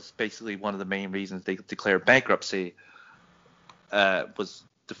that was basically one of the main reasons they declared bankruptcy. Was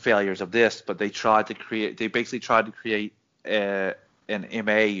the failures of this, but they basically tried to create an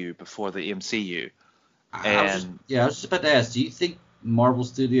MAU before the MCU. I was just about to ask, do you think Marvel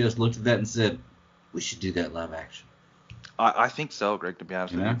Studios looked at that and said, we should do that live action? I think so, Greg, to be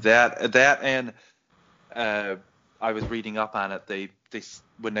honest with you. That and I was reading up on it. They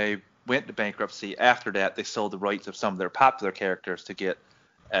when they went to bankruptcy, after that, they sold the rights of some of their popular characters to get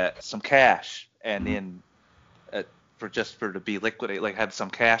some cash, and then for to be liquidated, like had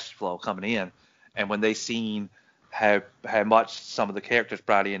some cash flow coming in. And when they seen how much some of the characters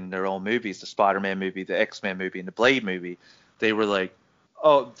brought in their own movies, the Spider-Man movie, the X-Men movie, and the Blade movie, they were like,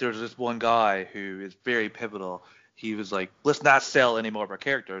 oh, there's this one guy who is very pivotal. He was like, let's not sell any more of our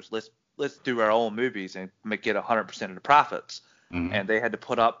characters. Let's do our own movies and get 100% of the profits. And they had to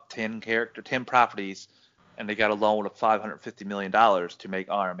put up 10 properties, and they got a loan of $550 million to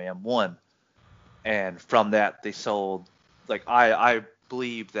make Iron Man 1. And from that, they sold, like, I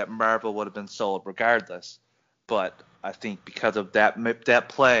believe that Marvel would have been sold regardless. But I think because of that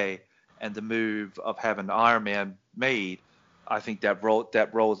play and the move of having Iron Man made, I think that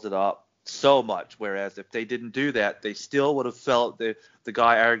rose it up so much. Whereas if they didn't do that, they still would have felt the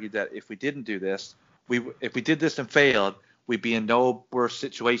guy argued that if we didn't do this, if we did this and failed, we'd be in no worse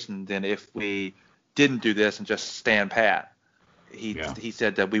situation than if we didn't do this and just stand pat. He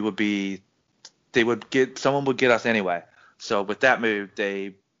said that someone would get us anyway. So with that move,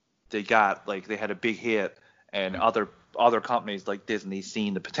 they had a big hit, and other companies like Disney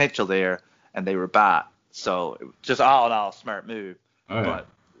seen the potential there, and they were bought. So it was just all in all, smart move. But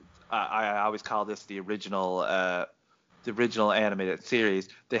I always call this the original animated series.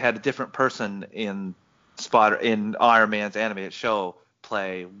 They had a different person in Iron Man's animated show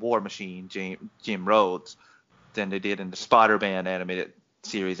play War Machine, Jim Rhodes, than they did in the Spider-Man animated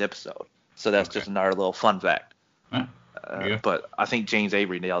series episode. So that's just another little fun fact. Yeah. But I think James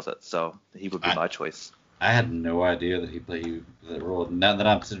Avery nails it, so he would be my choice. I had no idea that he played that role. Now that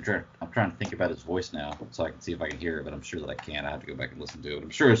I'm trying to think about his voice now, so I can see if I can hear it, but I'm sure that I can't. I have to go back and listen to it. I'm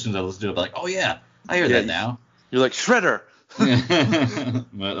sure as soon as I listen to it, I'll be like, oh yeah, I hear that now. You're like Shredder.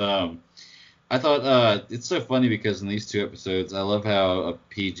 But I thought it's so funny because in these two episodes, I love how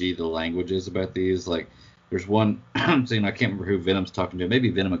PG the language is about these. Like, there's one scene, I can't remember who Venom's talking to. Maybe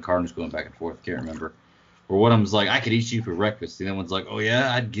Venom and Carnage going back and forth. Can't remember. Where one of them's like, I could eat you for breakfast. The other one's like, oh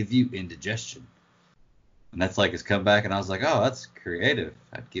yeah, I'd give you indigestion. And that's like his comeback. And I was like, oh, that's creative.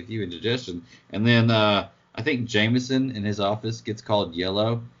 I'd give you indigestion. And then I think Jameson in his office gets called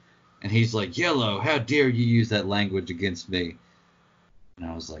Yellow. And he's like, Yellow, how dare you use that language against me? And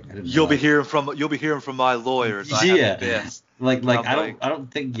I was like, I didn't know. You'll be hearing from my lawyers. Yeah. Like I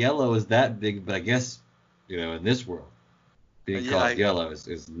don't think Yellow is that big, but I guess, in this world, being called Yellow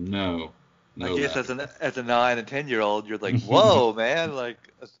is no. I guess as a 9 and 10-year-old, you're like, whoa, man, like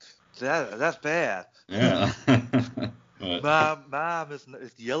that's bad. Yeah. Mom, is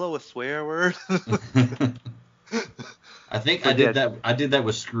yellow a swear word? I think I did that. I did that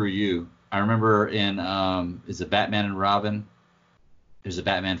with Screw You. I remember in is it Batman and Robin? There's a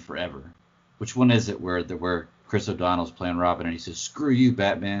Batman Forever. Which one is it where Chris O'Donnell's playing Robin and he says, "Screw you,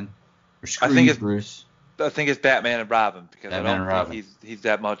 Batman," or "Screw you, Bruce"? I think it's Batman and Robin because Batman I don't think he's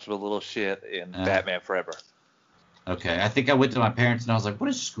that much of a little shit in Batman Forever. Okay, I think I went to my parents and I was like, "What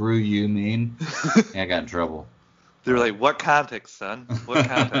does "screw you" mean?" I got in trouble. They were like, "What context, son? What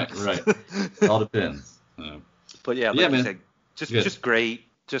context?" Right. It all depends. But yeah, like you said, just great.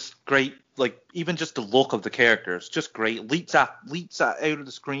 Like even just the look of the characters, just great. Leaps out of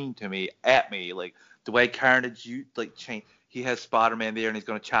the screen at me. Like the way Carnage change. He has Spider-Man there and he's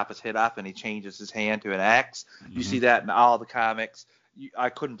going to chop his head off and he changes his hand to an axe. Mm-hmm. You see that in all the comics. I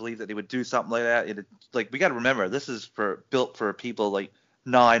couldn't believe that they would do something like that. We got to remember, this is built for people like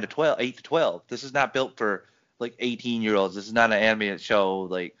 8 to 12. This is not built for like 18-year-olds. This is not an animated show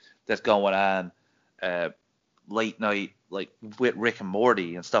like that's going on late night like with Rick and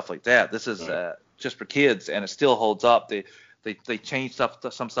Morty and stuff like that. This is just for kids and it still holds up. They changed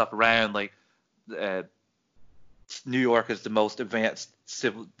some stuff around like New York is the most advanced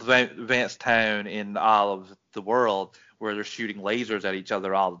town in all of the world, where they're shooting lasers at each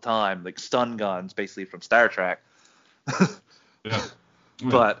other all the time, like stun guns, basically from Star Trek. Yeah.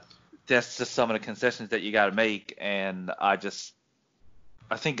 But that's just some of the concessions that you got to make, and I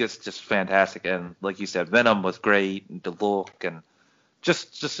think it's just fantastic. And like you said, Venom was great, and the look, and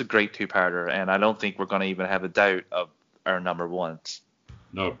just a great two-parter. And I don't think we're going to even have a doubt of our number ones.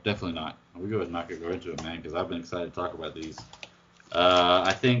 No, definitely not. We go ahead and not go into it, man, because I've been excited to talk about these.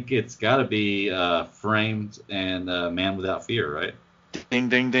 I think it's got to be Framed and Man Without Fear, right? Ding,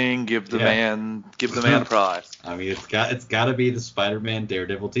 ding, ding! Give the man a prize. I mean, it's got to be the Spider-Man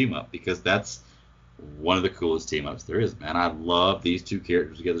Daredevil team up because that's one of the coolest team ups there is, man. I love these two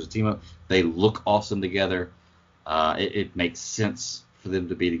characters together as a team up. They look awesome together. It makes sense for them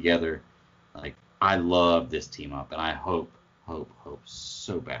to be together. Like, I love this team up, and I hope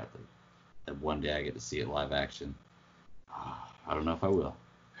so badly that one day I get to see it live action. I don't know if I will.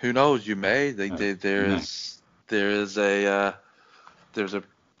 Who knows? You may. There's a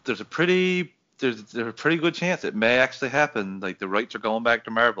pretty good chance it may actually happen. Like the rights are going back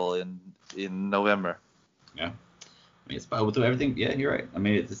to Marvel in November. Yeah. I mean, it's with everything. Yeah, you're right. I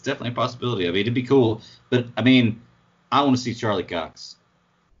mean, it's definitely a possibility. I mean, it'd be cool, but I mean, I want to see Charlie Cox.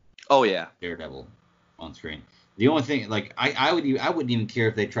 Oh yeah. Daredevil on screen. The only thing, like, I wouldn't even care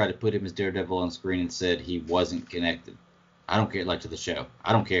if they tried to put him as Daredevil on screen and said he wasn't connected. I don't care, like, to the show.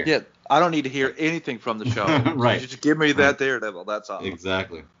 I don't care. Yeah, I don't need to hear anything from the show. Right. Just give me that Daredevil. That's all.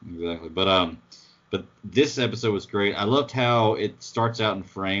 Exactly. But this episode was great. I loved how it starts out in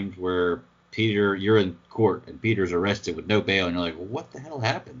Framed where Peter, you're in court and Peter's arrested with no bail, and you're like, well, what the hell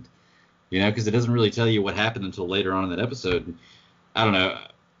happened? Because it doesn't really tell you what happened until later on in that episode. I don't know.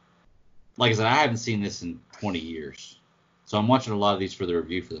 Like I said, I haven't seen this in 20 years. So I'm watching a lot of these for the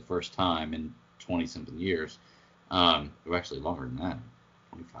review for the first time in 20-something years. Or actually longer than that.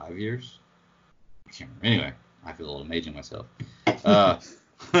 25 years? I can't remember. Anyway, I feel a little amazing myself.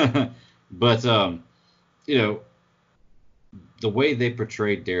 But, the way they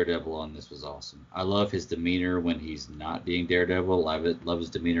portrayed Daredevil on this was awesome. I love his demeanor when he's not being Daredevil. I love his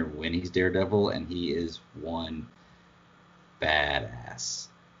demeanor when he's Daredevil, and he is one badass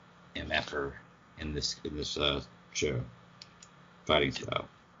MFer in this show, fighting style.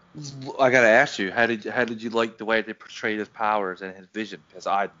 I gotta ask you, how did you like the way they portrayed his powers and his vision? Because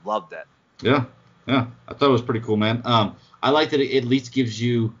I loved that. Yeah, I thought it was pretty cool, man. I like that it at least gives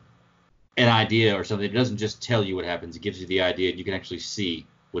you an idea or something. It doesn't just tell you what happens. It gives you the idea, and you can actually see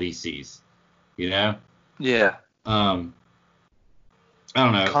what he sees. You know? Yeah. I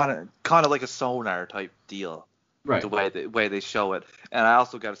don't know. Kind of like a sonar type deal. Right. The way they show it. And I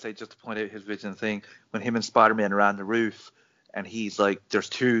also got to say, just to point out his vision thing, when him and Spider-Man are on the roof, and he's like, there's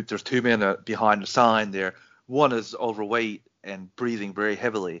two men behind the sign there. One is overweight and breathing very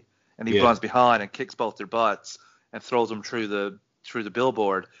heavily, and he runs behind and kicks both their butts and throws them through the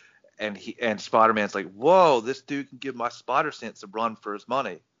billboard. And Spider-Man's like, whoa, this dude can give my spider sense a run for his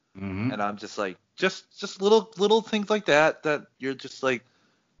money. Mm-hmm. And I'm just like, just little things like that you're just like,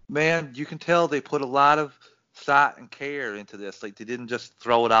 man, you can tell they put a lot of thought and care into this. Like, they didn't just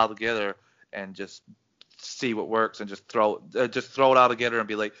throw it all together and just see what works and just throw it all together and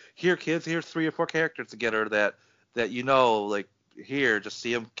be like, here, kids, here's 3 or 4 characters together that like, here, just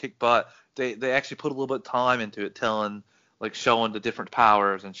see them kick butt. They actually put a little bit of time into it, showing the different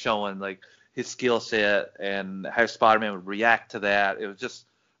powers and showing like his skill set and how Spider-Man would react to that. It was just,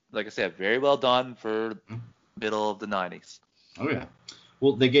 like I said, very well done for middle of the 90s. Oh yeah.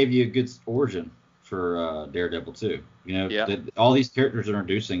 Well, they gave you a good origin for Daredevil too. You know, all these characters they're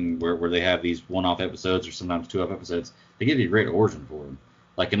introducing where they have these one-off episodes or sometimes 2-off episodes, they give you a great origin for them.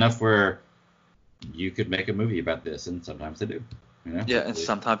 Like enough where you could make a movie about this, and sometimes they do. You know? Yeah, and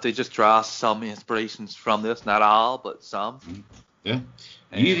sometimes they just draw some inspirations from this, not all, but some. Yeah.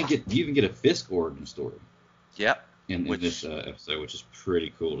 And you even get a Fisk origin story. Yep. In this episode, which is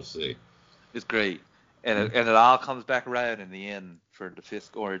pretty cool to see. It's great, and it all comes back around in the end for the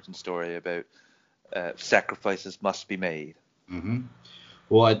Fisk origin story about sacrifices must be made. Mm-hmm.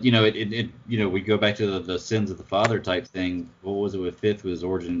 Well, we go back to the sins of the father type thing. What was it with Fisk? His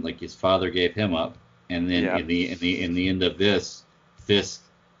origin, like his father gave him up, and then in the end of this, Fisk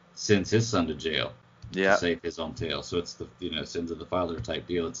sends his son to jail to save his own tail. So it's the sins of the father type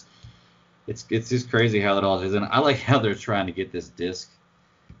deal. It's just crazy how it all is, and I like how they're trying to get this disc,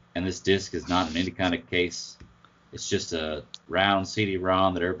 and this disc is not in any kind of case. It's just a round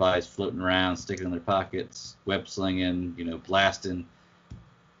CD-ROM that everybody's floating around, sticking in their pockets, web slinging, blasting,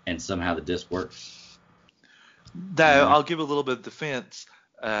 and somehow the disc works. Now, I'll give a little bit of defense.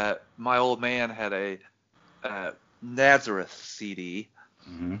 My old man had a Nazareth CD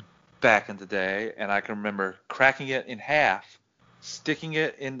back in the day, and I can remember cracking it in half, sticking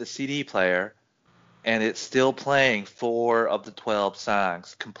it in the CD player, and it's still playing 4 of the 12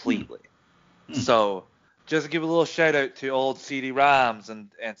 songs completely. So just to give a little shout out to old CD-ROMs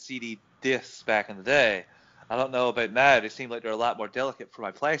and CD discs back in the day. I don't know about now. They seem like they're a lot more delicate for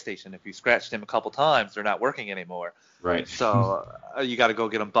my PlayStation. If you scratch them a couple times, they're not working anymore. Right. So you got to go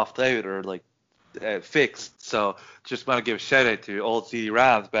get them buffed out or like fixed. So just want to give a shout out to old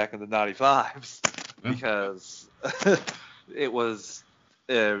CD-ROMs back in the 95s because it was.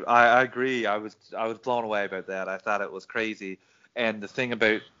 I agree. I was blown away about that. I thought it was crazy. And the thing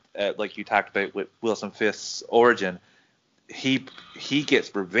about like you talked about with Wilson Fisk's origin, he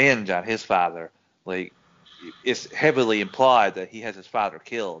gets revenge on his father. Like, it's heavily implied that he has his father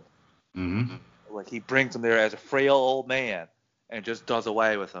killed. Mm-hmm. Like, he brings him there as a frail old man and just does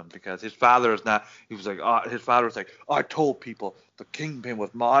away with him because his father is not. He was like, his father was like, I told people the Kingpin was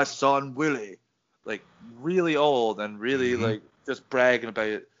my son Willie. Like, really old and really like just bragging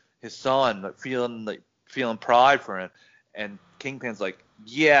about his son, like feeling pride for him. And Kingpin's like,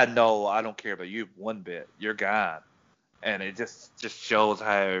 yeah, no, I don't care about you one bit. You're gone. And it just shows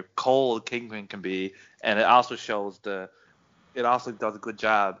how cold Kingpin can be, and it also shows it also does a good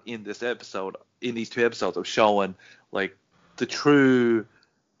job in these 2 episodes of showing like the true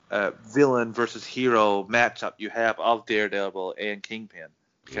villain versus hero matchup you have of Daredevil and Kingpin,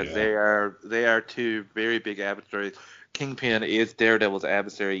 because they are 2 very big adversaries. Kingpin is Daredevil's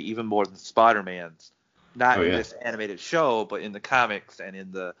adversary even more than Spider-Man's. Not in this animated show, but in the comics and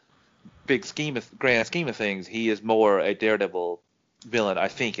in the grand scheme of things, he is more a Daredevil villain, I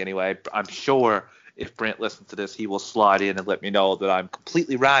think, anyway. I'm sure if Brent listens to this, he will slide in and let me know that I'm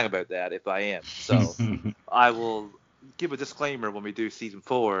completely wrong about that if I am. So I will give a disclaimer when we do season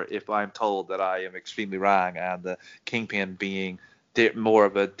 4 if I'm told that I am extremely wrong on the Kingpin being more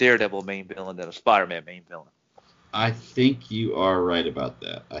of a Daredevil main villain than a Spider-Man main villain. I think you are right about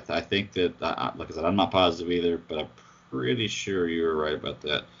that. I think that, like I said, I'm not positive either, but I'm pretty sure you're right about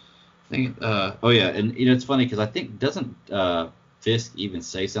that. I think, and it's funny because I think doesn't Fisk even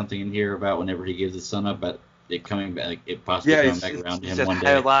say something in here about whenever he gives his son up, but it coming back, it possibly coming back around to him one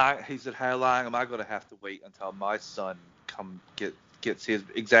day. He said, how long am I going to have to wait until my son gets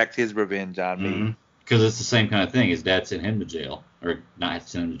his revenge on me? Because it's the same kind of thing. His dad sent him to jail, or not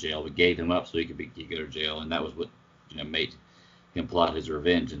sent him to jail, but gave him up so he could go to jail, and that was what made him plot his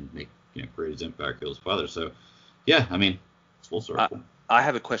revenge and make create his empire, kill his father. So, yeah, I mean, it's full circle. I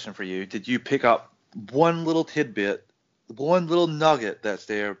have a question for you. Did you pick up one little tidbit, one little nugget that's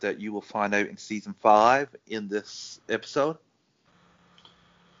there that you will find out in season 5 in this episode?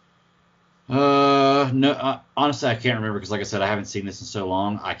 No, honestly, I can't remember because, like I said, I haven't seen this in so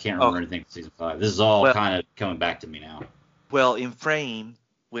long. I can't remember anything from season 5. This is all kind of coming back to me now. Well, in Frame,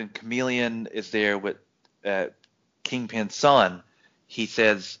 when Chameleon is there with Kingpin's son, he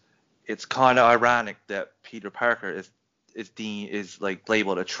says it's kind of ironic that Peter Parker is like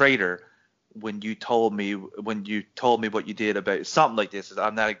labeled a traitor when you told me what you did about something like this.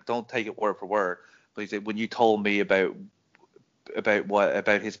 Don't take it word for word, but he said when you told me about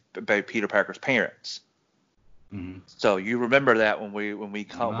Peter Parker's parents. Mm-hmm. So you remember that when we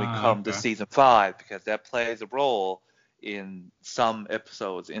come to season 5, because that plays a role in some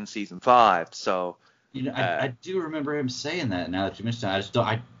episodes in season 5. So I do remember him saying that. Now that you mention it,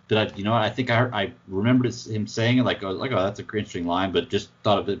 I think I remembered him saying it like, oh, that's a interesting line, but just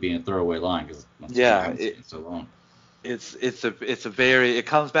thought of it being a throwaway line because I haven't seen it so long. It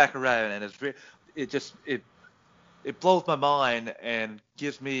comes back around, and it blows my mind and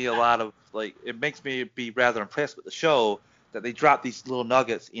gives me a lot of, like, it makes me be rather impressed with the show that they drop these little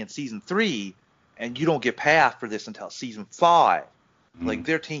nuggets in season 3, and you don't get path for this until season 5. Mm-hmm. Like,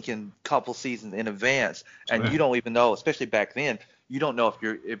 they're thinking a couple seasons in advance, and you don't even know, especially back then, you don't know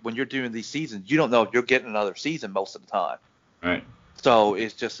when you're doing these seasons, you don't know if you're getting another season most of the time. Right. So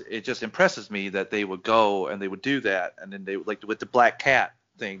it just impresses me that they would go and they would do that, and then they like with the Black Cat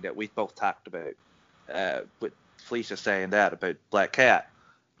thing that we both talked about, with Felicia saying that about Black Cat,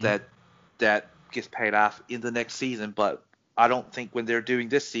 that gets paid off in the next season. But I don't think when they're doing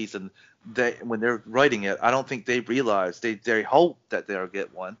this season, when they're writing it, I don't think they realize they hope that they'll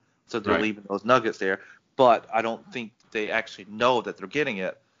get one, so they're leaving those nuggets there. But I don't think they actually know that they're getting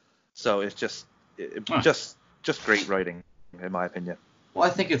it. So it's just great writing, in my opinion. Well, I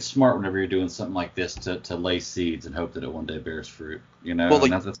think it's smart whenever you're doing something like this to lay seeds and hope that it one day bears fruit. Well,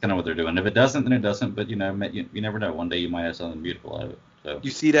 and that's kind of what they're doing. If it doesn't, then it doesn't. But you never know. One day you might have something beautiful out of it. So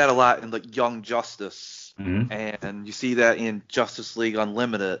you see that a lot in like Young Justice, mm-hmm. and you see that in Justice League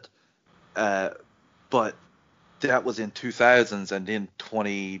Unlimited. But that was in 2000s, and in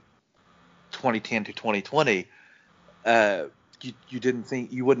 2010 to 2020,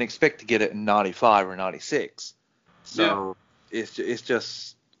 you wouldn't expect to get it in 95 or 96. So it's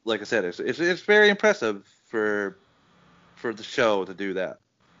just, like I said, it's very impressive for the show to do that.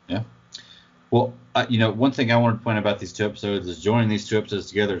 Yeah. Well, one thing I wanted to point out about these 2 episodes is joining these 2 episodes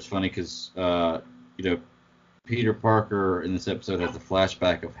together is funny because Peter Parker in this episode has a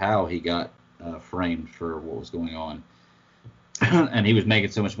flashback of how he got framed for what was going on. And he was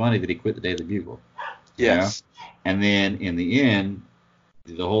making so much money that he quit the Daily Bugle. Yes. And then in the end,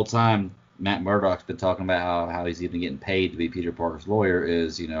 the whole time Matt Murdock's been talking about how he's even getting paid to be Peter Parker's lawyer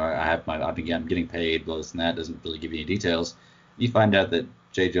is, I'm getting paid, blah, this and that, doesn't really give you any details. You find out that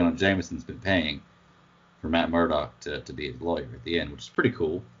J. Jonah Jameson's been paying for Matt Murdock to be his lawyer at the end, which is pretty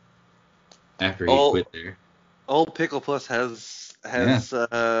cool. After he quit there. Old Pickle Puss has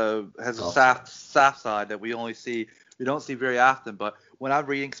a soft side that we don't see very often. But when I'm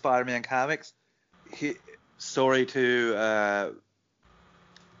reading Spider-Man comics,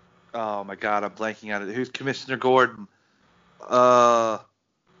 oh my God, I'm blanking on it. Who's Commissioner Gordon? The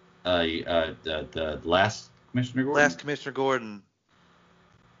last Commissioner Gordon. Last Commissioner Gordon.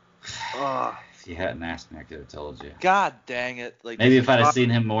 If you hadn't asked me, I could have told you. God dang it! Like maybe if I'd have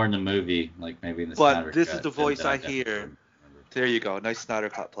seen him more in the movie, like maybe in the Snyder But this cut, is the voice I hear. There you go. Nice Snyder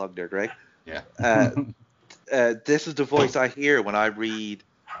cut plug there, Greg. Yeah. This is the voice I hear when I read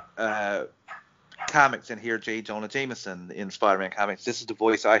comics and hear J. Jonah Jameson in Spider-Man comics. This is the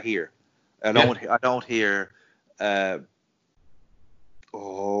voice I hear. I don't hear. That's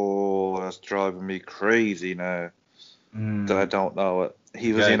driving me crazy now that I don't know it.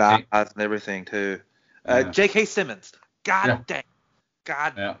 He was in Oz and everything too. J.K. Simmons. God dang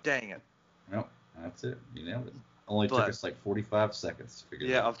it. Well, that's it. You nailed it. Only took us like 45 seconds to figure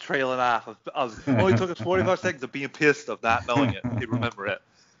it out. Yeah, I'm trailing off. Only took us 45 seconds of being pissed of not knowing it. To remember it.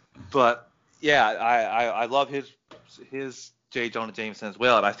 But yeah, I love his J. Jonah Jameson as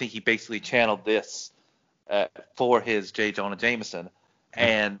well, and I think he basically channeled this for his J. Jonah Jameson.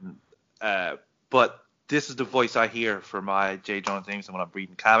 And but this is the voice I hear for my J. Jonah Jameson when I'm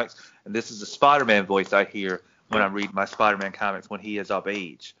reading comics, and this is the Spider-Man voice I hear when I'm reading my Spider-Man comics when he is of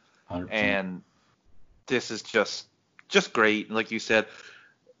age. 100%. And this is just great. And like you said,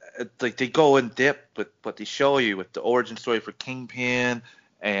 like they go in depth with what they show you with the origin story for Kingpin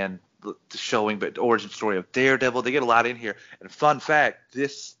and the showing, but the origin story of Daredevil. They get a lot in here. And fun fact,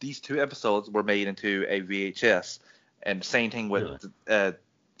 these 2 episodes were made into a VHS. And same thing with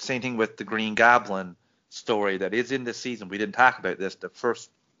the Green Goblin story that is in this season. We didn't talk about this. The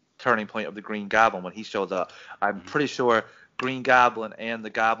first turning point of the Green Goblin when he shows up. I'm pretty sure Green Goblin and the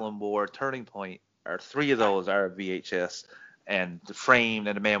Goblin War turning point are 3 of those are VHS. And The Framed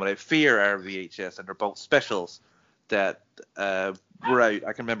and The Man Without Fear are VHS, and they're both specials that were out.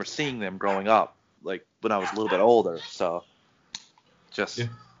 I can remember seeing them growing up, like when I was a little bit older. So just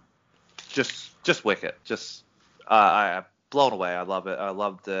wicked. I'm blown away. I love it. I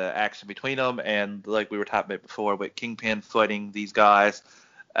love the action between them, and like we were talking about before, with Kingpin fighting these guys,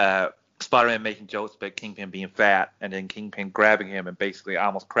 Spider-Man making jokes about Kingpin being fat, and then Kingpin grabbing him and basically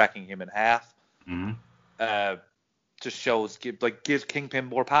almost cracking him in half. Just gives Kingpin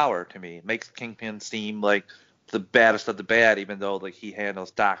more power to me. It makes Kingpin seem like the baddest of the bad, even though like he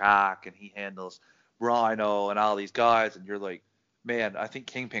handles Doc Ock and he handles Rhino and all these guys, and you're like, man, I think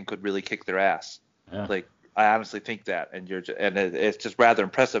Kingpin could really kick their ass. Yeah. Like, I honestly think that, and it's just rather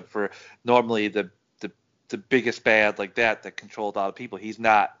impressive for normally the biggest bad like that controls a lot of people. He's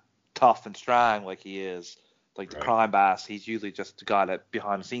not tough and strong like he is like the crime boss. He's usually just the guy that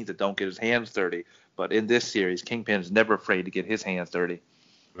behind the scenes that don't get his hands dirty. But in this series, Kingpin is never afraid to get his hands dirty,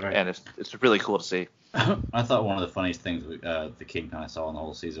 and it's really cool to see. I thought one of the funniest things the Kingpin I saw in the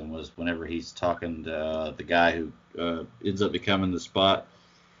whole season was whenever he's talking to the guy who ends up becoming the Spot,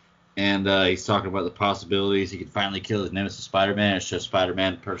 and he's talking about the possibilities he could finally kill his nemesis Spider-Man. It shows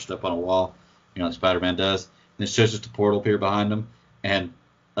Spider-Man perched up on a wall, like Spider-Man does, and it shows just a portal appear behind him, and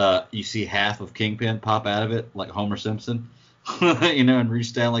you see half of Kingpin pop out of it like Homer Simpson, and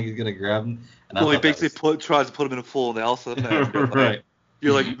reach down like he's gonna grab him. And he basically tries to put him in a full Nelson. Right.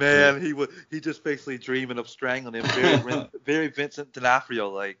 You're like, man, he just basically dreaming of strangling him. Very, very Vincent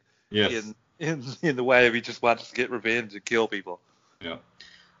D'Onofrio like. Yes. In the way of he just wants to get revenge and kill people. Yeah.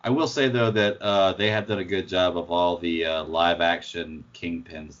 I will say though that they have done a good job of all the live action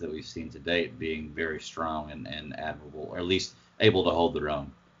Kingpins that we've seen to date being very strong and admirable, or at least able to hold their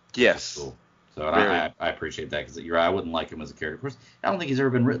own. Yes. Cool. So I appreciate that, because you're right, I wouldn't like him as a character. Of course, I don't think he's ever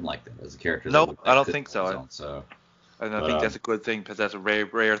been written like that as a character. Nope, I don't think so. And I think that's a good thing, because that's a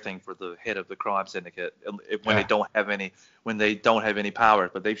rare thing for the head of the crime syndicate when they don't have any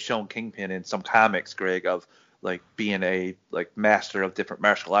powers. But they've shown Kingpin in some comics, Greg, of like being a like master of different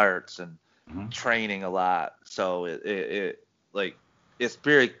martial arts and training a lot. So it's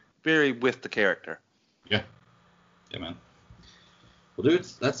very, very with the character. Yeah, man. Well, dude,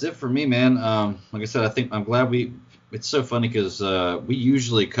 that's it for me, man. Like I said, I'm glad it's so funny because we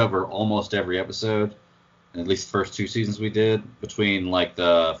usually cover almost every episode. At least the first 2 seasons we did. Between like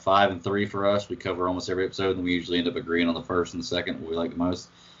the 5 and 3 for us, we cover almost every episode, and we usually end up agreeing on the first and the second, what we like the most.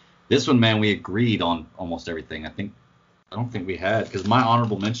 This one, man, we agreed on almost everything. I don't think we had, because my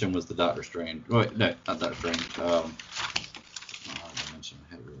honorable mention was the Doctor Strange. Wait, no, not Doctor Strange. My honorable mention,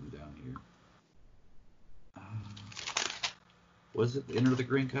 I had it written down here. Was it Enter the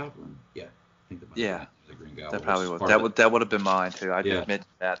Green Goblin? Yeah, I think that might have been the Green Goblin. That probably was. That would have been mine too. I did mention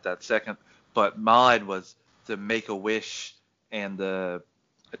that second, but mine was the Make-A-Wish and the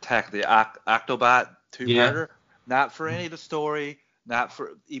Attack of the Octobot two-parter. Not for any of the story, not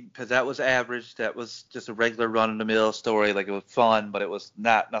for, because that was average. That was just a regular run-of-the-mill story. Like, it was fun, but it was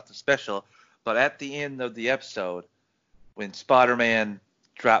nothing special. But at the end of the episode, when Spider-Man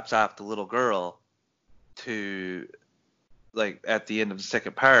drops off the little girl to, like, at the end of the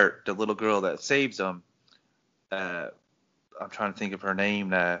second part, the little girl that saves him, I'm trying to think of her name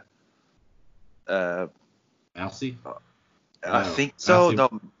now. Mousy? I think so. Mousy.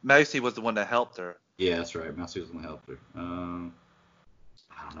 No, Mousy was the one that helped her. Yeah, that's right. Mousy was the one that helped her. I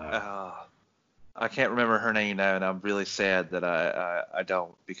don't know. I can't remember her name now, and I'm really sad that I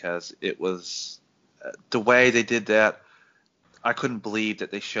don't, because it was the way they did that. I couldn't believe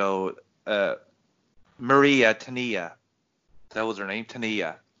that they showed Maria Tania. That was her name,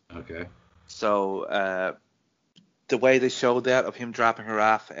 Tania. Okay. So the way they showed that of him dropping her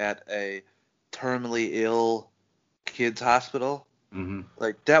off at a terminally ill kids hospital,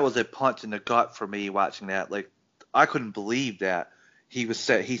 like, that was a punch in the gut for me watching that. Like, I couldn't believe that. He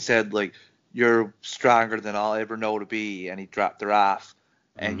said like, you're stronger than I'll ever know to be, and he dropped her off,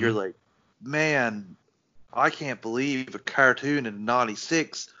 and you're like, man, I can't believe a cartoon in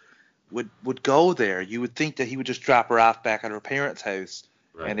 '96 would go there. You would think that he would just drop her off back at her parents' house,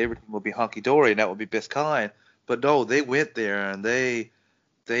 and everything would be hunky dory, and that would be best kind. But no, they went there, and they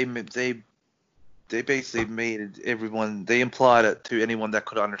basically made everyone, they implied it to anyone that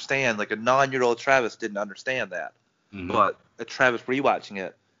could understand. Like, a 9-year-old Travis didn't understand that. But a Travis rewatching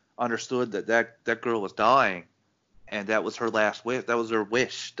it understood that girl was dying, and that was her last wish. That was her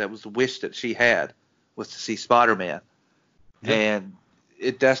wish. That was the wish that she had, was to see Spider-Man. Yeah. And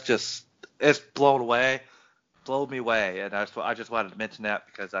it's blown me away. And I just wanted to mention that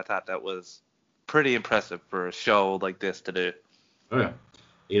because I thought that was pretty impressive for a show like this to do. Oh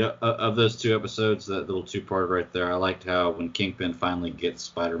yeah. Of those 2 episodes, that little 2-part right there, I liked how when Kingpin finally gets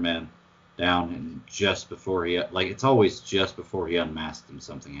Spider-Man down, and just before it's always just before he unmasks him,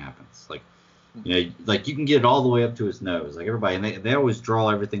 something happens. Like, like you can get it all the way up to his nose. Like everybody, and they always draw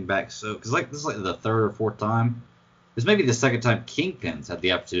everything back. So, because like this is like the 3rd or 4th time. This may be the 2nd time Kingpin's had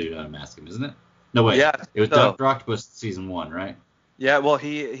the opportunity to unmask him, isn't it? No, wait. Yeah, it was Dr. Octopus season 1, right? Yeah, well,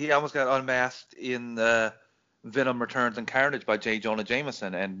 he almost got unmasked in Venom Returns and Carnage by J. Jonah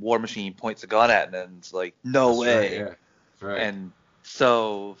Jameson, and War Machine points a gun at him, and it's like, no That's way. Right, yeah. That's right. And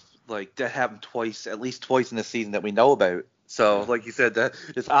so, like, that happened at least twice in the season that we know about. So, like you said, that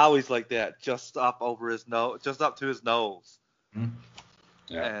it's always like that, just up over his nose, just up to his nose. Mm-hmm.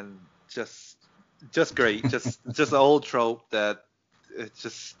 Yeah. And just great, just an old trope that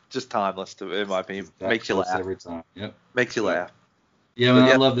it's just timeless in my opinion. Makes you laugh every time. Yep. Makes you laugh. Yeah, man,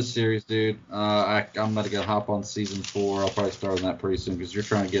 I love this series, dude. I'm about to go hop on season 4. I'll probably start on that pretty soon because you're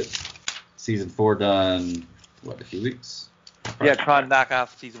trying to get season 4 done. What, a few weeks? Yeah, trying to knock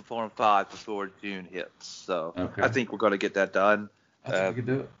out season 4 and 5 before June hits. So okay. I think we're going to get that done. I think we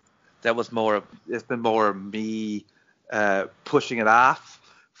can do it. It's been more of me pushing it off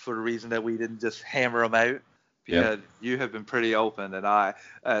for the reason that we didn't just hammer them out. Because you have been pretty open, and I,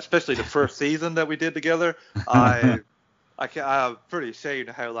 especially the first season that we did together, I'm pretty ashamed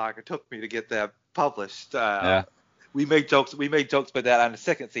of how long it took me to get that published. We made jokes about that on the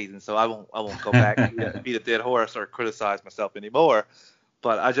 2nd season, so I won't go back and beat a dead horse or criticize myself anymore.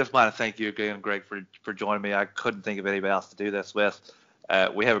 But I just want to thank you again, Greg, for joining me. I couldn't think of anybody else to do this with.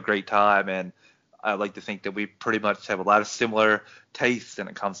 We have a great time, and I like to think that we pretty much have a lot of similar tastes when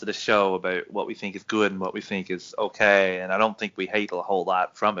it comes to the show about what we think is good and what we think is okay. And I don't think we hate a whole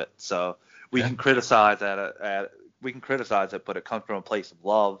lot from it. So we can criticize that. We can criticize it, but it comes from a place of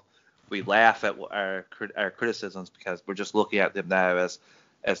love. We laugh at our criticisms because we're just looking at them now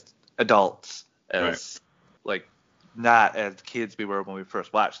as adults, like not as kids we were when we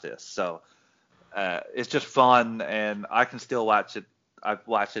first watched this. So it's just fun, and I can still watch it. I've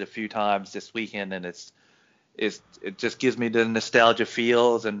watched it a few times this weekend, and it just gives me the nostalgia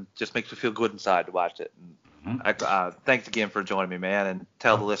feels and just makes me feel good inside to watch it. And thanks again for joining me, man, and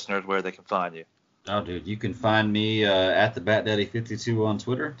tell the listeners where they can find you. Oh, dude, you can find me at the BatDaddy52 on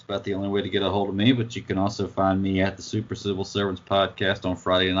Twitter. It's about the only way to get a hold of me, but you can also find me at the Super Civil Servants podcast on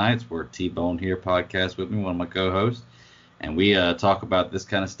Friday nights, where T-Bone here podcasts with me, one of my co-hosts, and we talk about this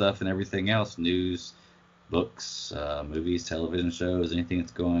kind of stuff and everything else, news, books, movies, television shows, anything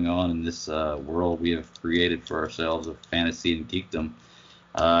that's going on in this world we have created for ourselves of fantasy and geekdom.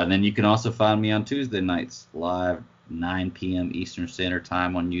 And then you can also find me on Tuesday nights, live 9 p.m. Eastern Standard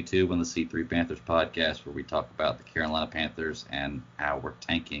Time on YouTube on the C3 Panthers podcast, where we talk about the Carolina Panthers and how we're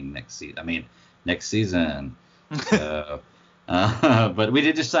tanking next season. But we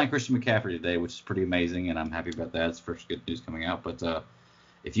did just sign Christian McCaffrey today, which is pretty amazing, and I'm happy about that. It's the first good news coming out. But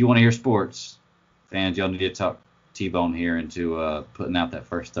if you want to hear sports, fans, y'all need to talk T-Bone here into putting out that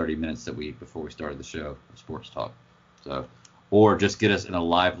first 30 minutes before we started the show, sports talk. So, or just get us in a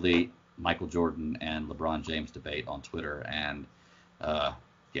lively Michael Jordan and LeBron James debate on Twitter, and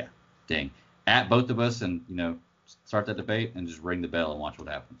at both of us, and start that debate and just ring the bell and watch what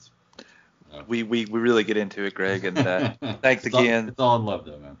happens. We really get into it, Greg, and thanks again. It's all in love,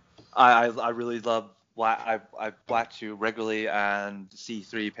 though, man. I really love. I watch you regularly on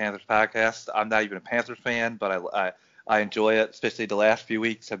C3 Panthers podcast. I'm not even a Panthers fan, but I enjoy it. Especially the last few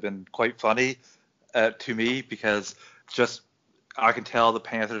weeks have been quite funny to me, because just I can tell the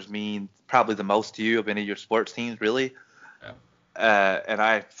Panthers mean probably the most to you of any of your sports teams, really. Yeah.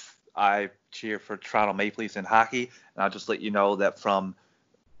 And I cheer for Toronto Maple Leafs in hockey, and I'll just let you know that from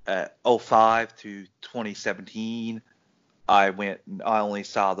 2005 to 2017, I only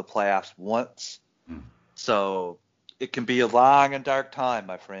saw the playoffs once. So it can be a long and dark time,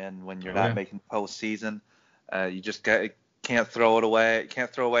 my friend, when you're not making postseason. You just can't throw it away. You can't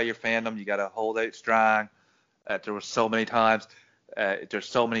throw away your fandom. You got to hold out strong. There were so many times. There's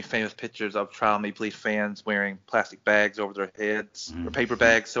so many famous pictures of Toronto Maple Leaf fans wearing plastic bags over their heads, or paper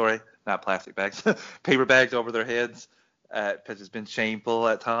bags, sorry, not plastic bags, paper bags over their heads, because it's been shameful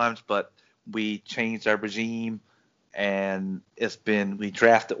at times. But we changed our regime, and we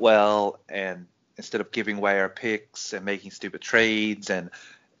drafted well, and instead of giving away our picks and making stupid trades, and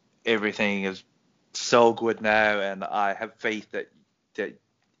everything is so good now, and I have faith that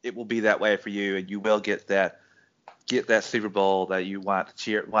it will be that way for you, and you will get that Super Bowl that you want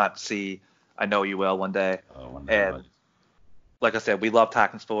to see. I know you will one day. Oh, one day. And like I said, we love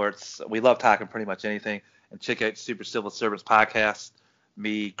talking sports. We love talking pretty much anything. And check out Super Civil Servants podcast.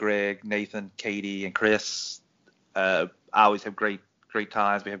 Me, Greg, Nathan, Katie, and Chris. I always have great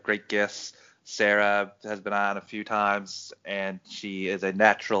times. We have great guests. Sarah has been on a few times, and she is a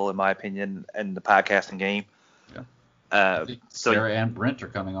natural, in my opinion, in the podcasting game. Yeah. Sarah and Brent are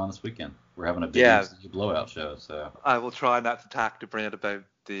coming on this weekend. We're having a big MCU blowout show. So I will try not to talk to Brent about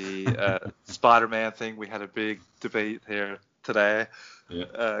the Spider-Man thing. We had a big debate here today.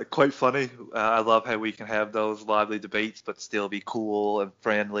 Yeah. Quite funny. I love how we can have those lively debates, but still be cool and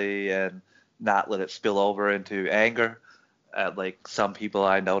friendly and not let it spill over into anger. Like some people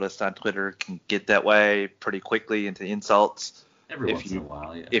I noticed on Twitter can get that way pretty quickly into insults. Every once in a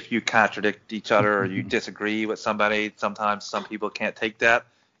while, yeah. If you contradict each other or you disagree with somebody, sometimes some people can't take that,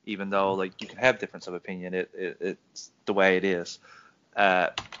 even though like you can have difference of opinion. It's the way it is.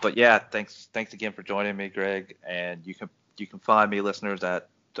 But yeah, thanks again for joining me, Greg. And you can find me, listeners,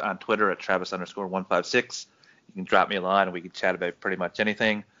 on Twitter at Travis_156. You can drop me a line and we can chat about pretty much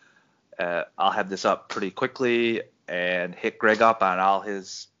anything. I'll have this up pretty quickly and hit Greg up on all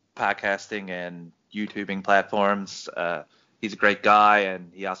his podcasting and YouTubing platforms. He's a great guy,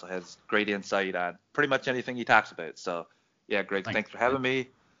 and he also has great insight on pretty much anything he talks about. So, yeah, Greg, thanks for having me.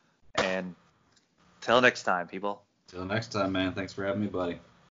 And till next time, people. Till next time, man. Thanks for having me, buddy.